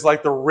Richmond is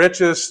like the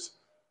richest,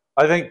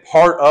 I think,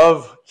 part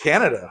of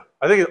Canada.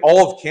 I think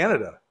all of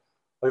Canada.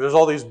 Like there's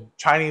all these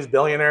Chinese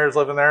billionaires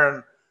living there,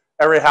 and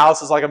every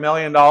house is like $1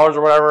 million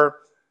or whatever.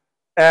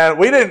 And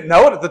we didn't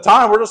know it at the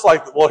time. We're just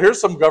like, well,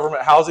 here's some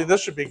government housing.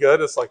 This should be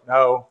good. It's like,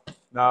 no.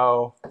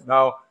 And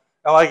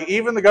like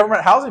even the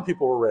government housing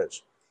people were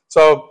rich.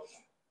 So,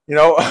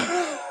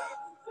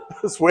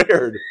 it's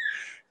weird.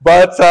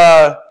 But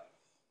I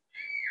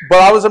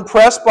was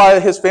impressed by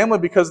his family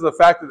because of the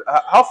fact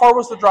that, how far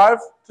was the drive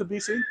to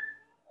BC?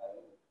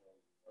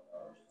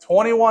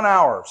 21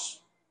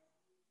 hours.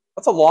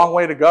 That's a long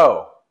way to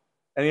go.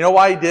 And you know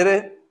why he did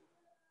it?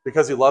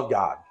 Because he loved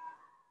God.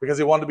 Because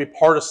he wanted to be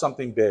part of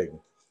something big.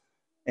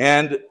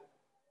 And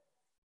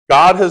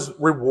God has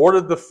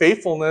rewarded the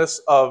faithfulness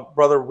of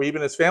Brother Wiebe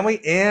and his family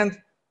and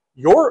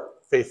your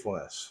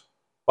faithfulness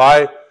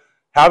by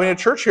having a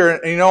church here.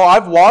 And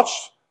I've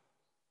watched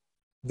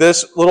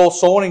this little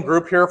soul winning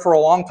group here for a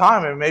long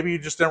time, and maybe you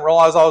just didn't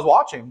realize I was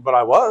watching, but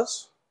I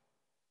was.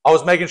 I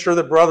was making sure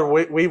that Brother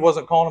Wiebe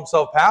wasn't calling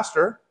himself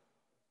pastor.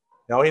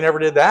 No, he never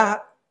did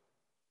that.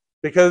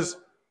 Because,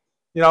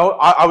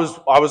 I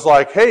was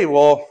like, hey,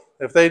 well,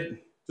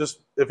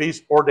 if he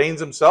ordains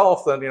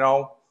himself, then,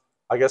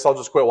 I guess I'll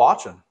just quit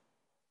watching.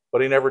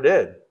 But he never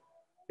did.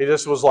 He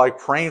just was like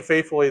praying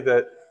faithfully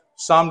that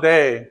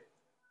someday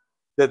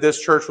that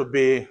this church would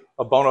be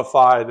a bona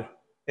fide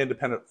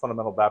independent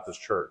fundamental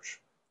Baptist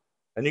church.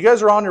 And you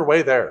guys are on your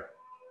way there.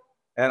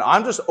 And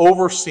I'm just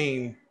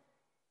overseeing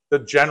the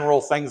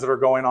general things that are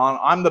going on.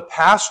 I'm the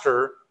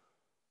pastor,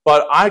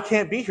 but I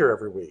can't be here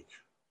every week.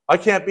 I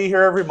can't be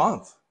here every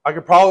month. I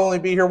could probably only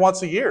be here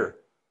once a year.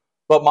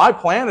 But my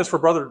plan is for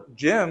Brother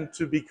Jim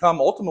to become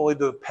ultimately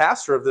the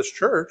pastor of this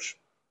church,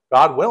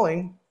 God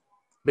willing.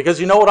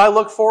 Because you know what I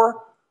look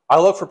for? I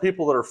look for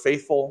people that are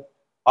faithful.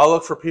 I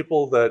look for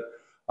people that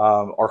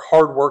are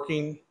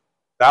hardworking.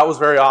 That was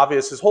very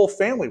obvious. His whole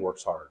family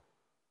works hard.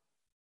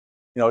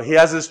 He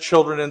has his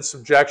children in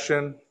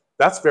subjection.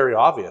 That's very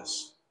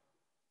obvious.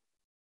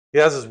 He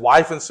has his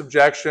wife in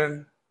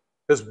subjection.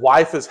 His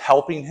wife is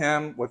helping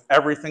him with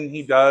everything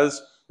he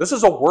does. This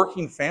is a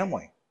working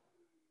family.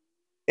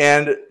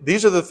 And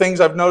these are the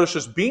things I've noticed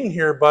just being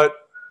here, but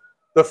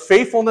the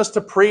faithfulness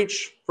to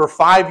preach for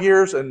 5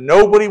 years and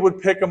nobody would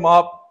pick him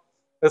up.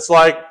 It's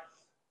like,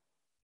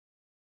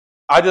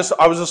 I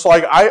was just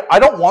like, I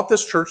don't want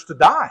this church to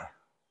die.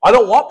 I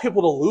don't want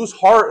people to lose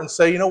heart and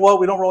say, you know what,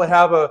 we don't really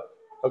have a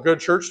good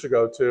church to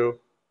go to.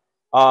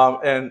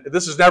 And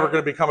this is never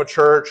going to become a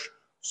church,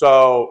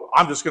 so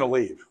I'm just going to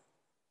leave.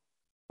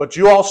 But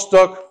you all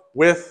stuck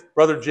with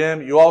Brother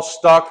Jim. You all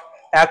stuck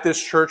at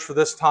this church for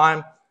this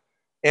time.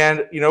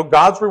 And,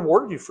 God's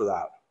rewarded you for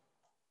that.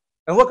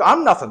 And look,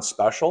 I'm nothing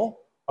special.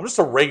 I'm just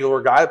a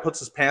regular guy that puts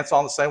his pants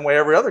on the same way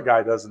every other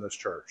guy does in this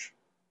church.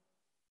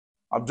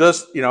 I'm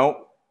just,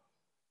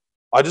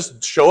 I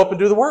just show up and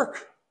do the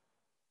work.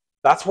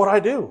 That's what I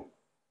do.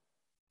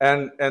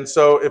 And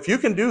so if you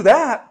can do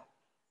that,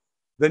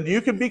 then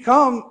you can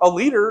become a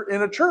leader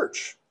in a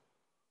church.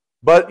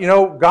 But,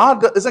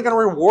 God isn't going to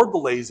reward the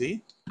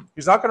lazy.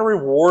 He's not going to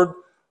reward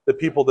the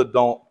people that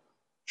don't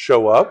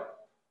show up.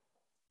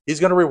 He's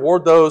going to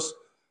reward those,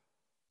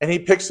 and he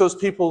picks those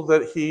people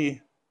that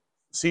he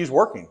sees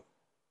working.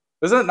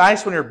 Isn't it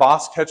nice when your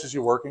boss catches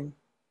you working?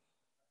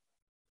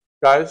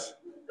 Guys?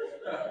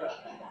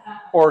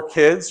 Or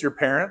kids, your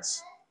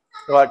parents.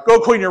 They're like, go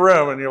clean your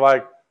room. And you're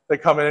like, they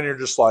come in and you're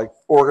just like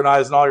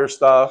organizing all your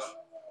stuff.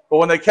 But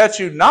when they catch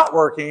you not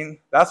working,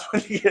 that's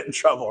when you get in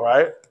trouble,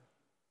 right?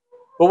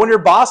 But when your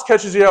boss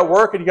catches you at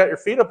work and you got your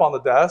feet up on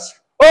the desk,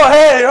 oh,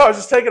 hey, I was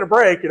just taking a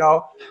break,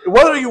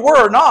 Whether you were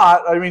or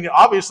not, I mean,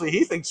 obviously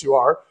he thinks you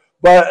are.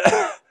 But,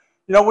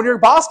 when your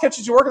boss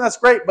catches you working, that's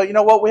great. But you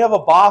know what? We have a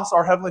boss,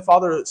 our Heavenly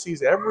Father, that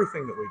sees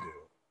everything that we do.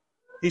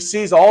 He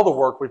sees all the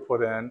work we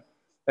put in.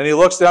 And he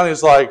looks down and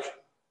he's like,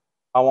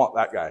 I want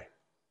that guy.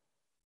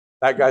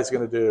 That guy's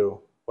going to do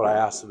what I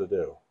asked him to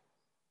do.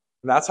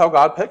 And that's how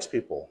God picks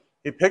people.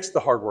 He picks the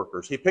hard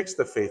workers. He picks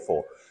the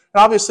faithful.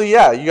 And obviously,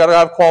 yeah, you got to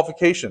have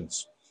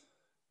qualifications.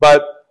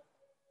 But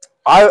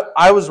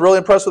I was really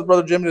impressed with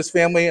Brother Jim and his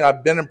family, and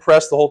I've been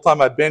impressed the whole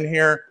time I've been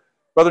here.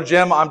 Brother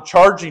Jim, I'm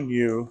charging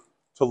you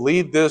to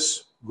lead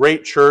this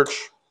great church,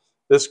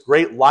 this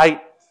great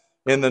light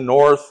in the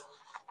north,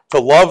 to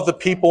love the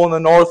people in the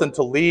north and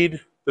to lead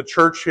the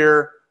church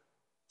here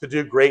to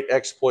do great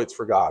exploits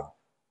for God.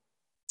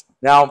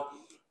 Now,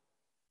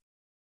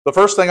 the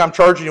first thing I'm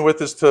charging you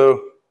with is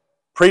to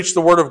preach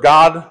the word of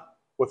God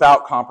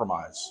without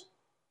compromise.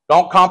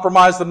 Don't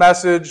compromise the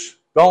message.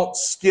 Don't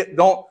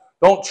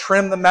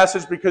trim the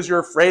message because you're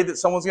afraid that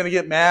someone's going to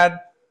get mad.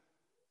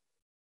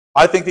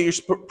 I think that you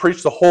should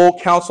preach the whole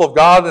counsel of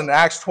God. In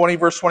Acts 20,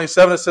 verse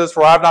 27, it says,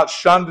 "For I have not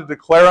shunned to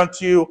declare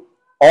unto you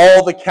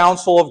all the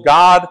counsel of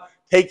God.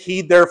 Take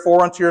heed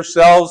therefore unto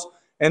yourselves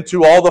and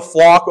to all the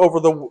flock over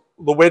the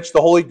which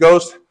the Holy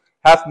Ghost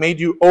hath made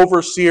you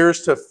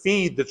overseers to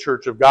feed the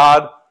church of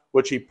God,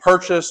 which he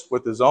purchased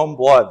with his own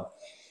blood."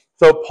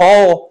 So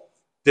Paul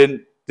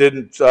didn't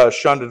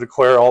shun to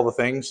declare all the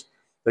things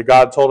that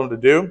God told him to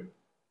do.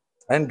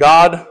 And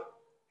God,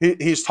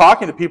 he's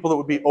talking to people that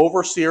would be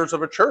overseers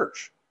of a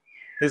church.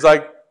 He's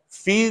like,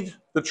 feed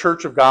the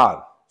church of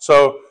God.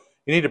 So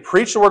you need to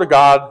preach the word of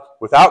God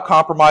without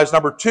compromise.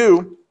 Number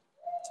two,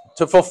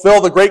 to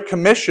fulfill the Great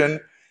Commission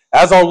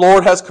as our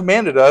Lord has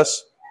commanded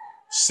us,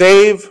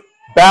 save,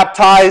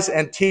 baptize,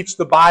 and teach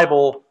the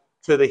Bible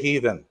to the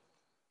heathen.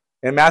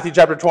 In Matthew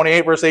chapter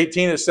 28, verse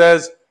 18, it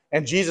says,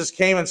 "And Jesus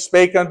came and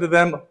spake unto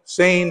them,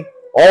 saying,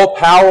 All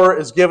power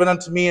is given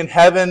unto me in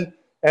heaven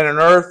and on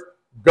earth.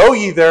 Go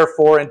ye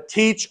therefore and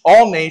teach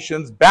all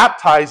nations,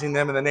 baptizing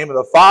them in the name of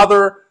the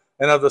Father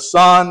and of the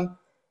Son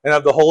and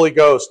of the Holy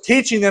Ghost,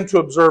 teaching them to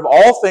observe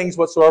all things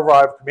whatsoever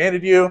I have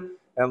commanded you.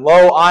 And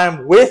lo, I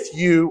am with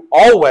you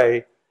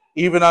always,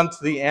 even unto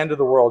the end of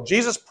the world."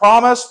 Jesus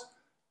promised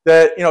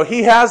that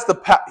he has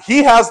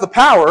the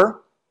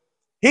power.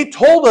 He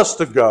told us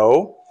to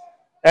go,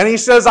 and he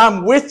says,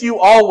 "I'm with you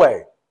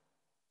always."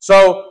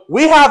 So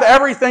we have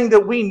everything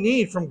that we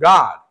need from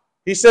God.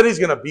 He said he's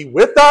going to be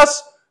with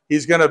us.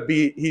 He's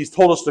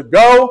told us to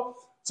go.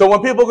 So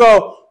when people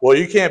go, "Well,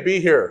 you can't be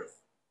here."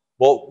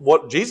 Well,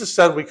 what Jesus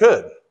said we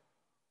could.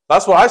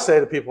 That's what I say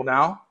to people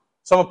now.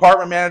 Some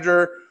apartment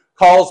manager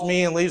calls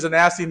me and leaves a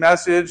nasty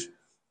message.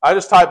 I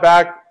just type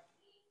back,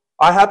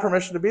 "I had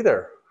permission to be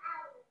there."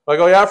 I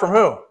go, "Yeah, from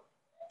who?"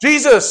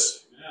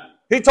 "Jesus.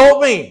 He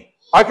told me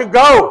I could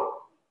go.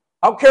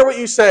 I don't care what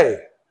you say."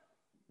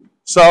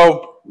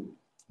 So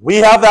we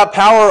have that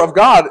power of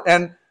God.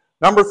 And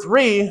number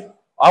three,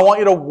 I want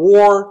you to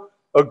war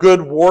a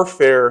good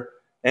warfare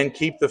and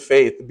keep the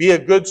faith. Be a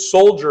good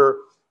soldier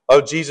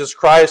of Jesus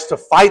Christ to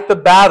fight the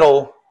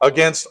battle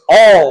against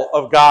all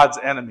of God's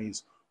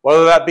enemies,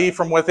 whether that be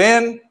from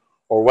within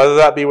or whether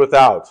that be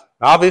without.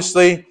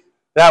 Obviously,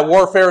 that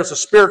warfare is a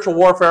spiritual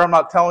warfare. I'm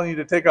not telling you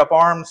to take up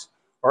arms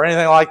or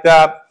anything like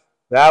that.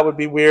 That would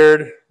be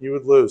weird. You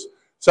would lose.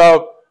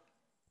 So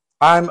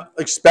I'm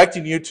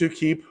expecting you to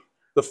keep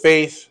the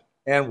faith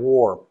and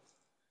war.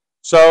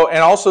 So, and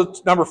also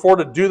number four,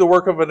 to do the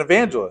work of an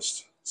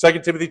evangelist.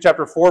 2 Timothy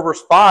chapter 4,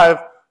 verse 5,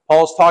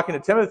 Paul is talking to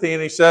Timothy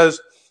and he says,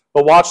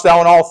 "But watch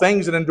thou in all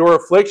things and endure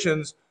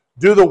afflictions.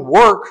 Do the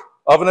work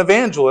of an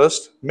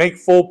evangelist. Make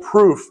full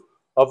proof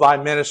of thy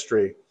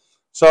ministry."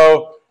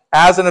 So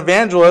as an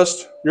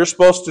evangelist, you're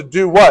supposed to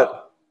do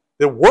what?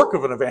 The work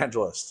of an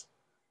evangelist.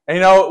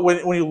 And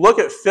when you look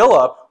at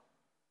Philip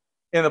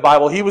in the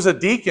Bible, he was a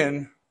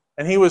deacon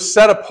and he was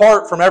set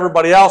apart from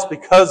everybody else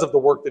because of the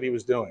work that he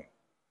was doing.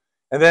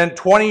 And then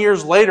 20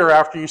 years later,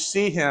 after you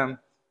see him,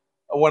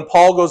 when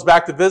Paul goes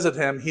back to visit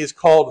him, he is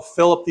called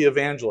Philip the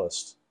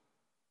Evangelist.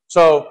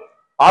 So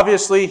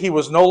obviously he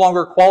was no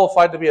longer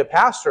qualified to be a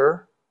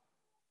pastor.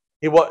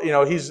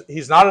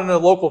 He's not in a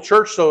local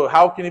church, so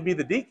how can he be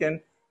the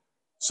deacon?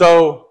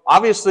 So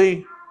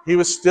obviously he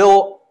was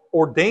still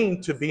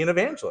ordained to be an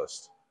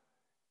evangelist.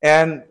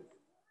 And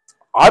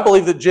I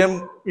believe that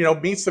Jim,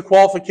 meets the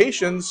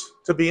qualifications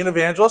to be an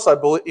evangelist. I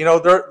believe,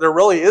 there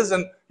really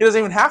isn't. He doesn't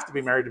even have to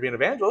be married to be an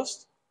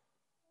evangelist.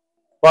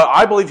 But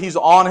I believe he's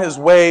on his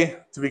way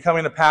to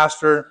becoming a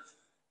pastor.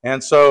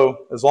 And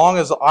so as long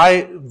as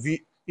I,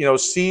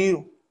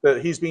 see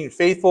that he's being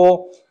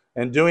faithful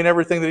and doing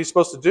everything that he's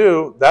supposed to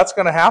do, that's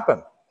going to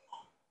happen.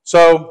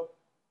 So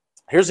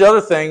here's the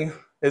other thing,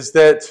 is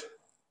that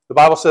the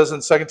Bible says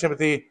in 2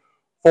 Timothy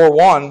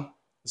 4:1,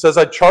 it says,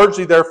 "I charge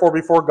thee therefore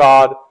before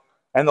God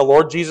and the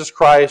Lord Jesus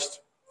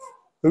Christ,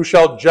 who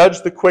shall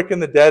judge the quick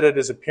and the dead at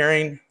his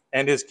appearing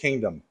and his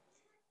kingdom.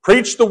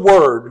 Preach the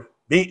word,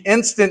 be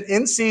instant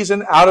in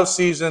season, out of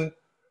season,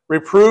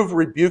 reprove,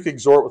 rebuke,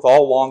 exhort with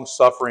all long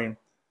suffering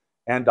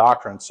and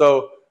doctrine."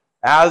 So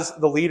as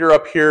the leader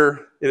up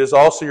here, it is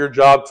also your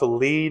job to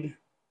lead,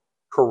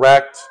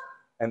 correct,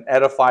 and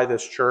edify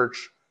this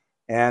church.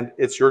 And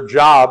it's your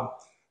job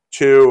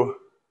to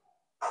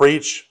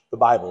preach the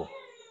Bible.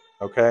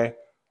 Okay?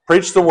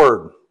 Preach the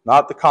word,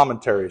 not the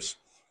commentaries.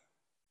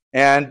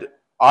 And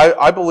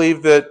I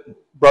believe that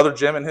Brother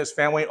Jim and his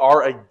family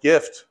are a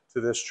gift to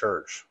this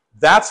church.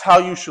 That's how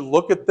you should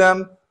look at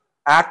them.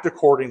 Act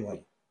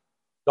accordingly.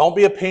 Don't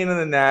be a pain in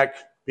the neck.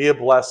 Be a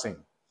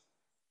blessing.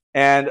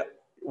 And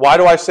why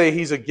do I say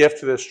he's a gift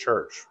to this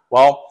church?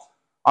 Well,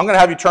 I'm going to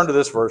have you turn to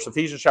this verse,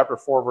 Ephesians chapter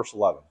 4, verse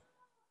 11.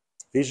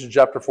 Ephesians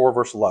chapter 4,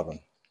 verse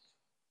 11.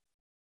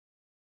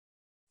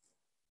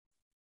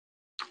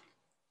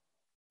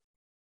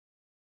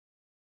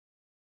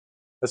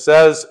 It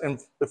says in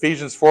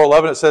Ephesians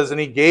 4:11, it says, and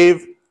he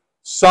gave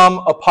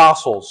some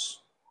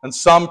apostles, and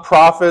some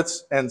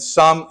prophets, and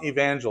some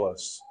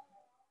evangelists.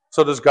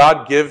 So does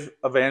God give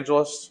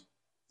evangelists?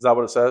 Is that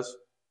what it says?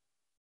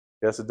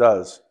 Yes, it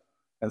does.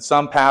 And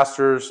some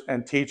pastors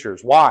and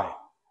teachers. Why?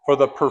 For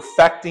the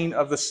perfecting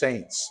of the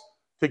saints.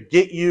 To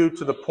get you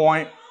to the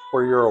point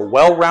where you're a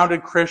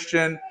well-rounded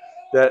Christian,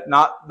 that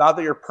not that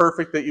you're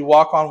perfect, that you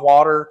walk on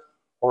water,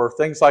 or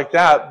things like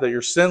that, that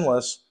you're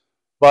sinless,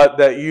 but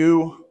that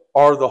you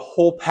are the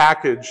whole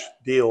package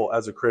deal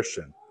as a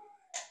Christian.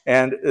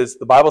 And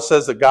the Bible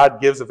says that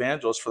God gives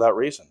evangelists for that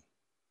reason.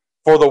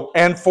 For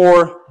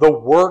the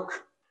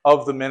work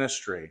of the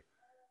ministry.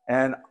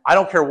 And I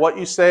don't care what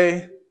you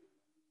say,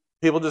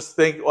 people just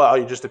think, well,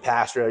 you're just a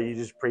pastor, you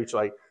just preach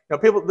like,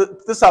 people.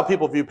 This is how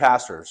people view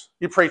pastors.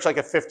 You preach like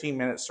a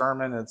 15-minute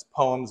sermon, and it's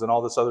poems and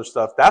all this other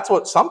stuff. That's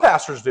what some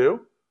pastors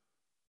do.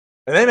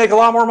 And they make a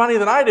lot more money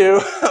than I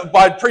do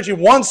by preaching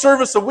one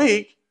service a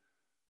week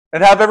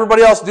and have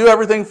everybody else do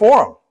everything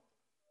for them.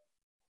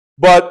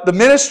 But the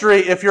ministry,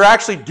 if you're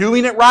actually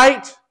doing it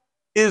right,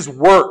 is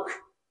work.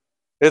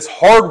 It's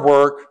hard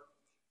work.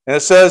 And it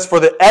says for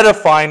the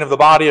edifying of the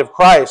body of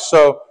Christ.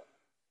 So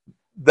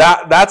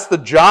that's the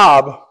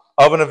job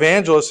of an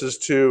evangelist, is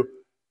to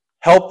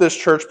help this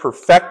church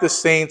perfect the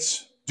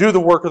saints, do the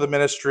work of the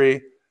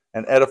ministry,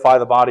 and edify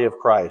the body of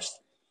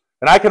Christ.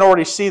 And I can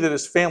already see that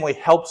his family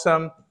helps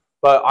him,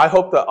 but I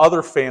hope the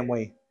other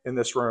family in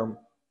this room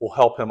will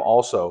help him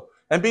also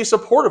and be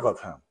supportive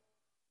of him.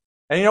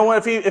 And you know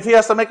what? If he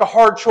has to make a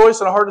hard choice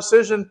and a hard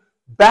decision,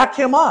 back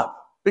him up.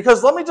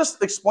 Because let me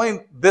just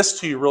explain this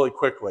to you really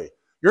quickly.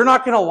 You're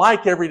not going to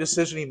like every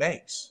decision he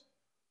makes.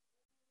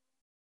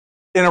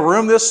 In a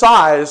room this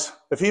size,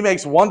 if he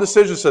makes one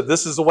decision, said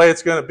this is the way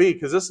it's going to be,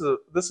 because this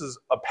is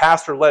a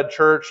pastor-led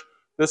church,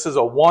 this is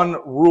a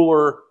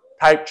one-ruler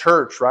type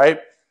church, right?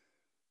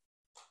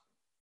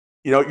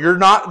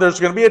 There's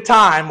going to be a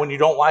time when you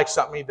don't like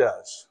something he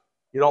does.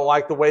 You don't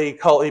like the way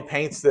he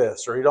paints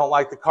this, or you don't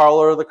like the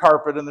color of the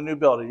carpet in the new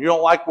building. You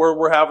don't like where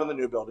we're having the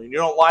new building. You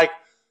don't like,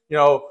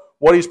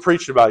 what he's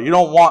preaching about.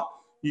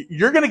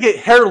 You're going to get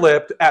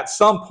hair-lipped at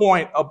some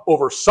point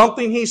over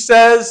something he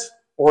says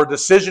or a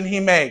decision he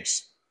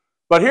makes.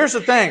 But here's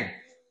the thing.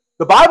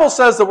 The Bible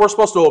says that we're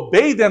supposed to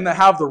obey them that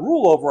have the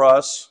rule over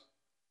us,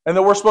 and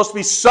that we're supposed to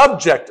be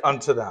subject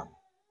unto them.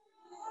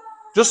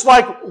 Just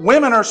like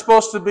women are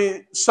supposed to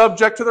be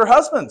subject to their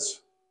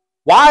husbands.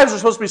 Wives are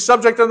supposed to be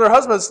subject unto their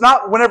husbands. It's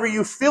not whenever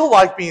you feel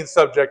like being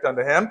subject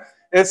unto him.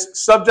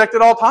 It's subject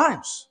at all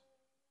times.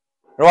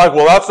 You're like,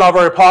 well, that's not a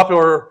very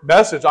popular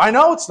message. I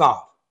know it's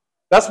not.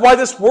 That's why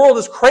this world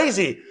is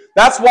crazy.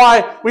 That's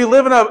why we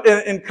live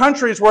in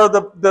countries where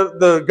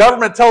the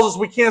government tells us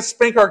we can't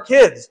spank our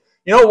kids.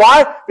 You know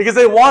why? Because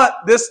they want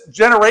this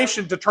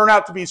generation to turn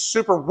out to be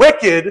super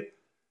wicked,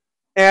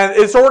 and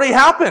it's already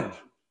happened.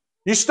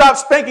 You stop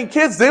spanking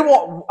kids,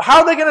 how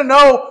are they going to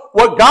know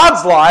what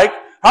God's like?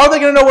 How are they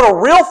going to know what a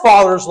real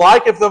father's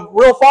like if the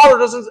real father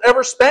doesn't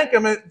ever spank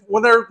them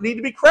when they need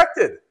to be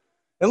corrected?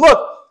 And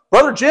look,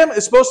 Brother Jim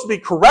is supposed to be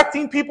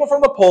correcting people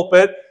from the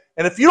pulpit,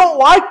 and if you don't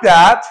like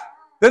that,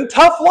 then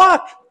tough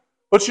luck.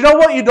 But you know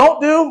what you don't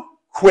do?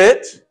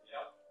 Quit.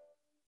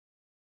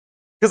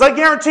 Because I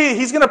guarantee you,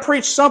 he's going to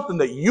preach something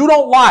that you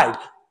don't like,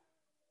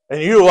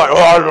 and you're like,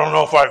 I don't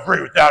know if I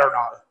agree with that or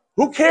not.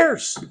 Who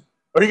cares?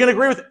 Are you going to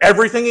agree with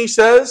everything he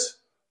says?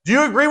 Do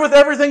you agree with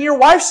everything your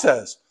wife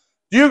says?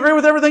 Do you agree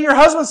with everything your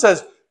husband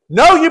says?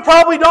 No, you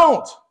probably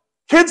don't.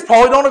 Kids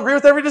probably don't agree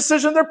with every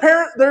decision their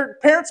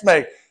parents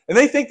make. And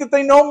they think that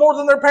they know more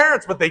than their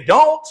parents, but they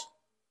don't.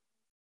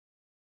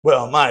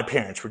 Well, my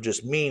parents were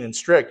just mean and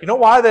strict. You know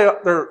why?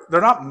 They're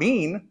not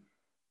mean.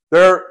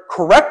 They're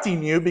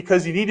correcting you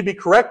because you need to be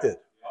corrected.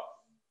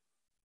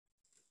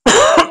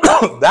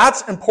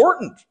 That's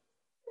important.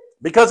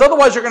 Because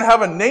otherwise you're going to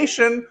have a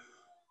nation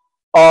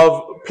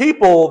of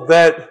people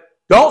that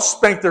don't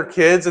spank their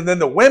kids, and then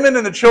the women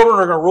and the children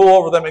are going to rule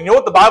over them. And you know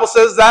what the Bible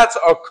says? That's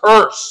a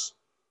curse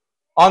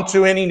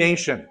unto any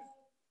nation.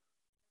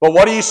 But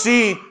what do you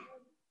see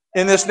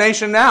in this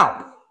nation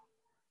now?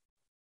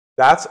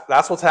 That's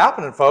what's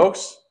happening,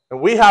 folks.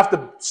 And we have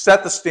to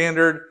set the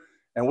standard,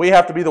 and we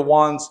have to be the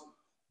ones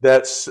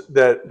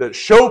that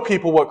show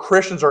people what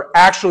Christians are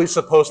actually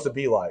supposed to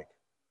be like.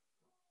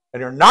 And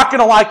you're not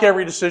going to like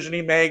every decision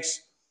he makes,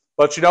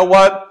 but you know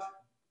what?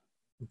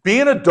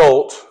 Be an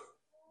adult.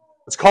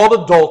 It's called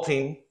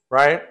adulting,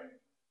 right?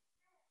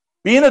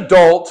 Be an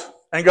adult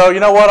and go, you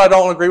know what? I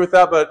don't agree with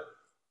that, but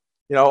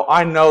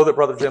I know that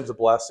Brother Jim's a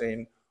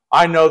blessing.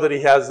 I know that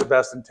he has the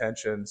best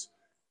intentions.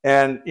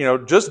 And,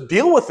 just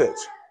deal with it.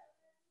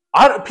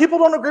 People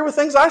don't agree with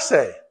things I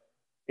say.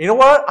 You know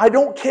what? I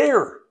don't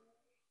care.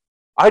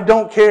 I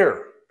don't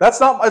care. It's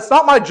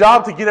not my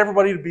job to get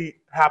everybody to be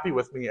happy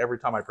with me every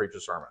time I preach a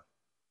sermon.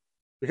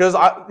 Because,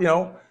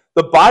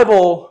 the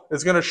Bible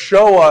is going to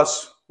show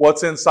us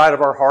what's inside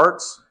of our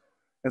hearts.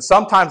 And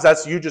sometimes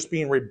that's you just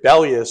being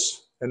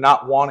rebellious and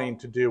not wanting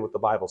to do what the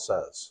Bible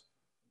says.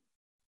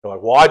 You're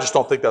like, well, I just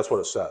don't think that's what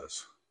it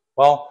says.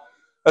 Well,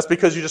 that's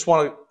because you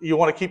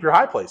want to keep your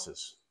high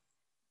places.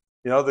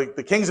 You know,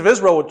 the kings of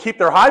Israel would keep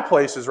their high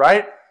places,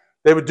 right?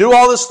 They would do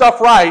all this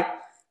stuff right,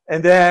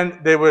 and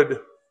then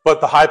but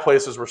the high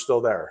places were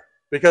still there.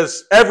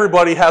 Because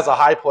everybody has a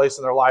high place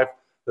in their life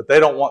that they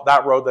don't want,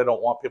 that road they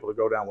don't want people to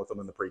go down with them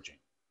in the preaching.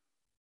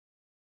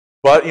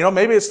 But, you know,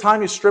 maybe it's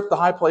time you strip the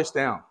high place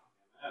down.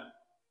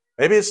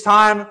 Maybe it's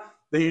time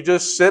that you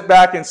just sit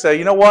back and say,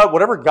 you know what,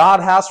 whatever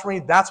God has for me,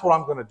 that's what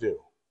I'm going to do.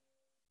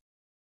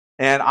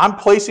 And I'm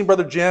placing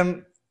Brother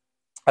Jim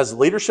as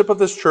leadership of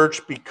this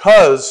church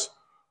because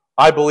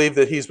I believe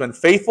that he's been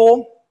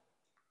faithful.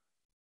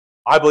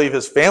 I believe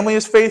his family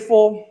is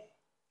faithful.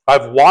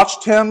 I've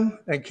watched him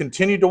and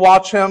continue to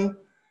watch him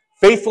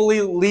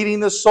faithfully leading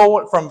this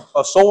soul from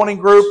a soul winning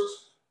group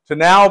to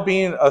now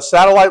being a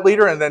satellite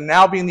leader and then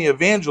now being the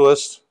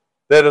evangelist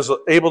that is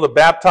able to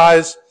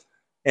baptize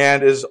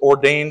and is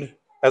ordained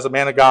as a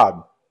man of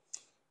God.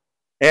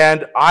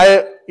 And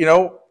I've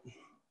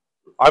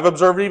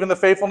observed even the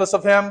faithfulness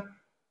of him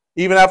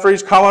even after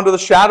he's come under the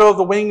shadow of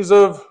the wings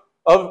of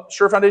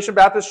Sure Foundation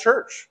Baptist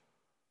Church.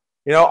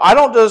 You know, I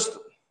don't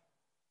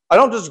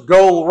just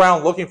go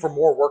around looking for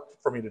more work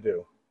for me to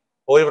do.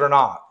 Believe it or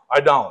not, I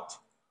don't.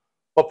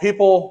 But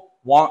people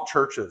want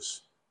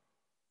churches.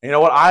 And you know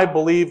what? I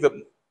believe that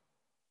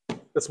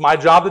it's my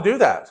job to do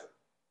that.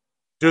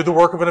 Do the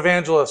work of an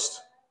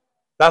evangelist.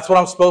 That's what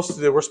I'm supposed to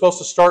do. We're supposed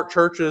to start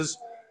churches,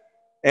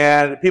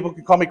 and people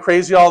can call me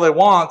crazy all they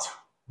want,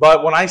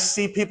 but when I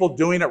see people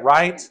doing it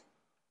right,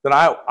 then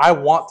I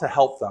want to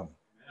help them.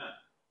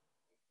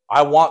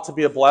 I want to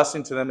be a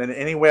blessing to them in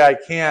any way I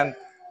can,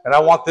 and I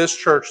want this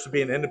church to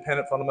be an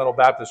independent fundamental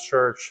Baptist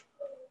church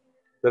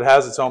that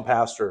has its own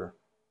pastor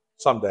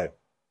someday.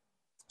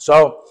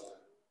 So,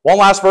 one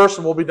last verse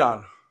and we'll be done.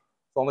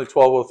 It's only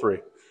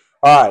 12:03.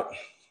 All right.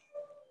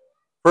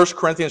 1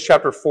 Corinthians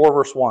chapter 4,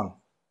 verse 1.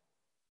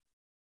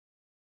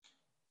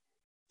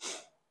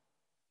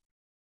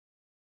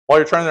 While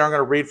you're turning there, I'm going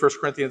to read 1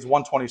 Corinthians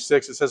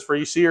 1:26. It says, "For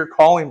you see your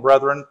calling,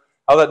 brethren,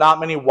 how that not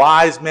many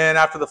wise men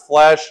after the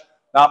flesh,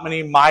 not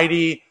many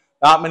mighty,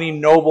 not many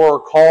noble are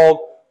called,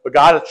 but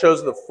God hath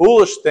chosen the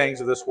foolish things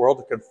of this world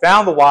to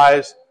confound the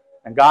wise,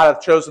 and God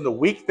hath chosen the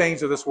weak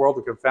things of this world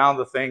to confound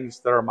the things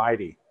that are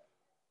mighty."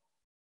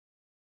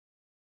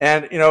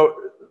 And, you know,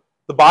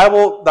 the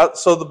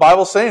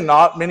Bible's saying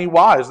not many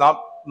wise,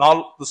 not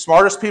the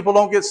smartest people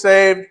don't get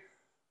saved,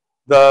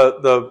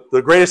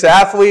 the greatest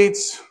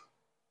athletes,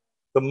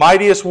 the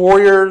mightiest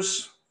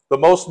warriors, the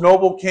most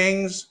noble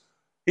kings.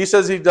 He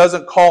says he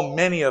doesn't call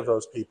many of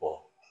those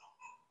people.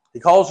 He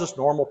calls just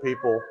normal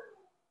people.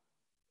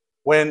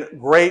 When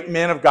great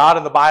men of God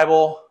in the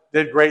Bible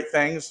did great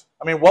things,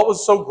 I mean, what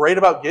was so great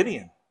about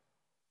Gideon?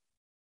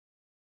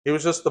 He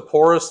was just the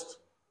poorest,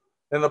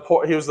 he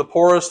was the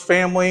poorest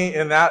family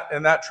in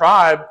that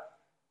tribe,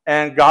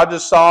 and God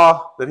just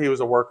saw that he was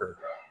a worker.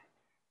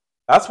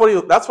 That's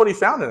what he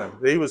found in him.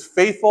 He was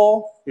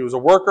faithful, he was a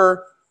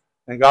worker,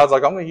 and God's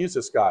like, I'm going to use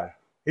this guy.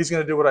 He's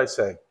going to do what I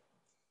say.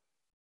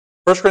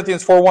 1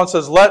 Corinthians 4:1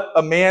 says, "Let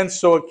a man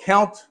so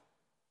account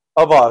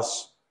of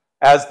us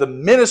as the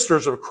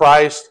ministers of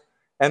Christ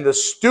and the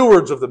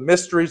stewards of the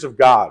mysteries of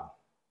God.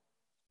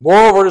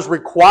 Moreover, it is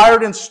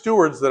required in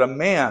stewards that a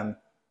man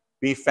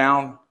be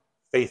found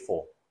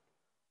faithful."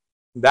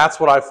 That's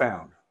what I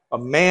found. A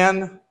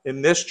man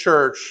in this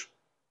church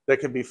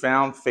that can be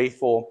found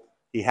faithful.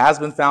 He has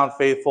been found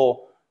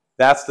faithful.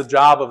 That's the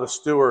job of a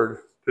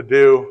steward to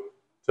do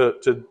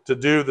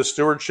the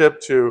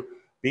stewardship, to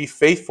be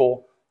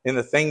faithful in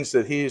the things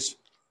that he's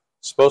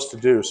supposed to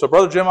do. So,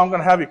 Brother Jim, I'm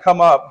going to have you come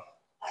up.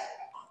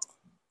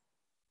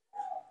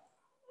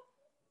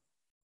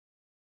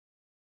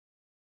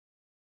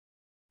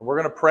 We're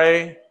going to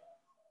pray,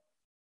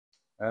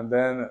 and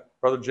then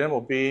Brother Jim will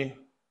be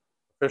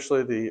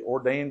officially the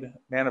ordained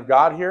man of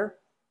God here.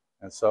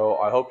 And so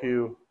I hope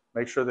you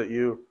make sure that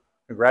you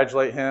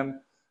congratulate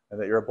him and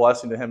that you're a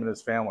blessing to him and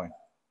his family.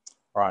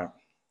 All right.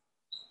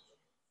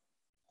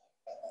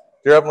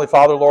 Dear Heavenly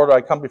Father, Lord, I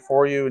come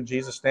before you in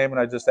Jesus' name, and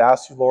I just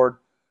ask you, Lord,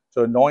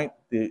 to anoint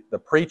the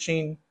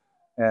preaching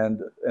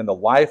and the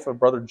life of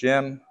Brother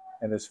Jim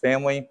and his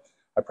family.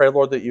 I pray,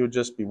 Lord, that you would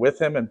just be with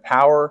him in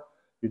power.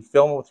 You'd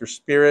fill him with your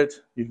Spirit.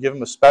 You'd give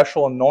him a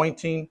special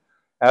anointing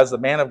as the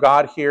man of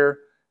God here,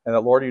 and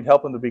that, Lord, you'd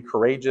help him to be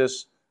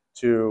courageous,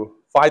 to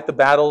fight the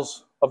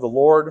battles of the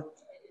Lord,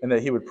 and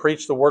that he would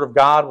preach the Word of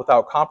God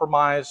without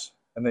compromise,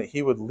 and that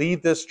he would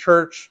lead this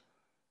church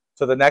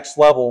to the next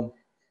level,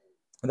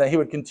 and that he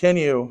would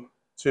continue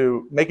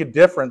to make a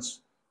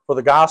difference for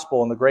the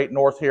gospel in the great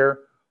north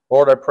here.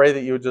 Lord, I pray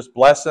that you would just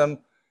bless him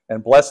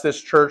and bless this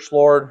church,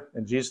 Lord.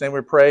 In Jesus' name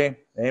we pray.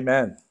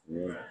 Amen.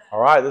 Yeah.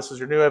 All right, this is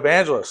your new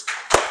evangelist.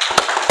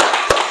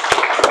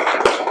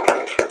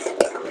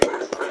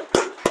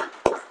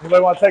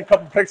 Anybody want to take a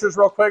couple pictures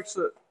real quick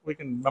so that we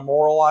can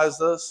memorialize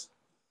this?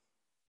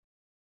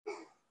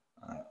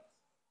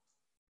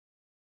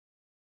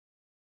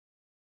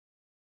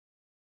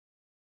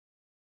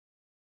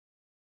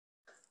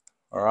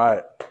 All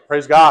right.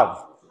 Praise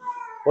God.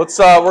 We're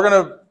going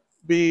to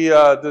be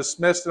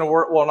dismissed in a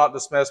word. Well, not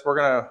dismissed. We're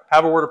going to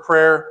have a word of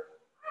prayer.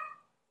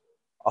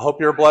 I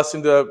hope you're a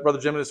blessing to Brother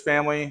Jim and his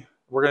family.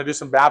 We're going to do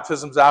some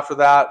baptisms after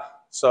that.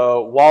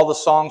 So while the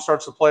song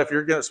starts to play, if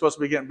you're supposed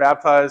to be getting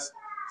baptized,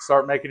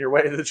 start making your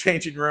way to the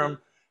changing room.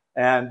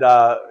 And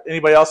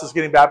anybody else that's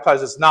getting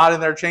baptized that's not in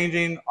there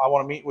changing, I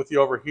want to meet with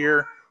you over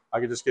here. I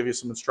could just give you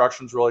some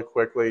instructions really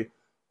quickly.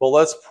 But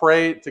let's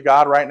pray to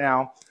God right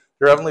now.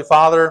 Dear Heavenly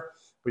Father,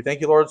 we thank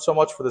you, Lord, so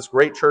much for this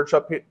great church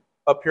up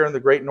here in the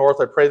great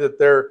north. I pray that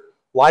their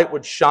light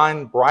would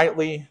shine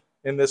brightly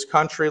in this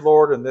country,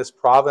 Lord, in this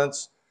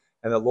province,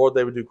 and that, Lord,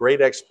 they would do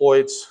great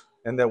exploits,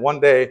 and that one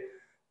day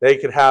they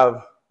could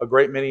have a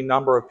great many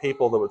number of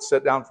people that would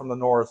sit down from the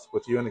north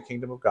with you in the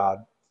kingdom of God.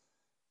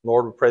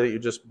 Lord, we pray that you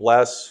just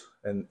bless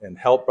and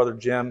help Brother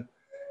Jim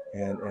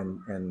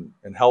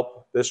and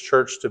help this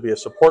church to be a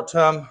support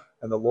to him,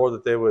 and the Lord,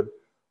 that they would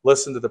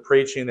listen to the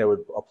preaching, they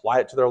would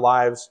apply it to their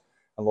lives,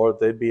 and Lord,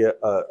 they'd be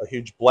a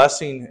huge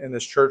blessing in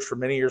this church for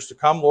many years to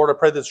come. Lord, I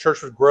pray that this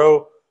church would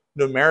grow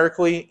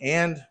numerically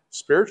and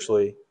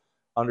spiritually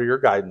under your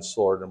guidance,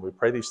 Lord, and we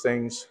pray these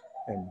things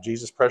in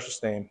Jesus'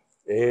 precious name.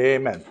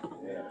 Amen.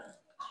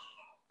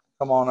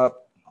 Come on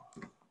up.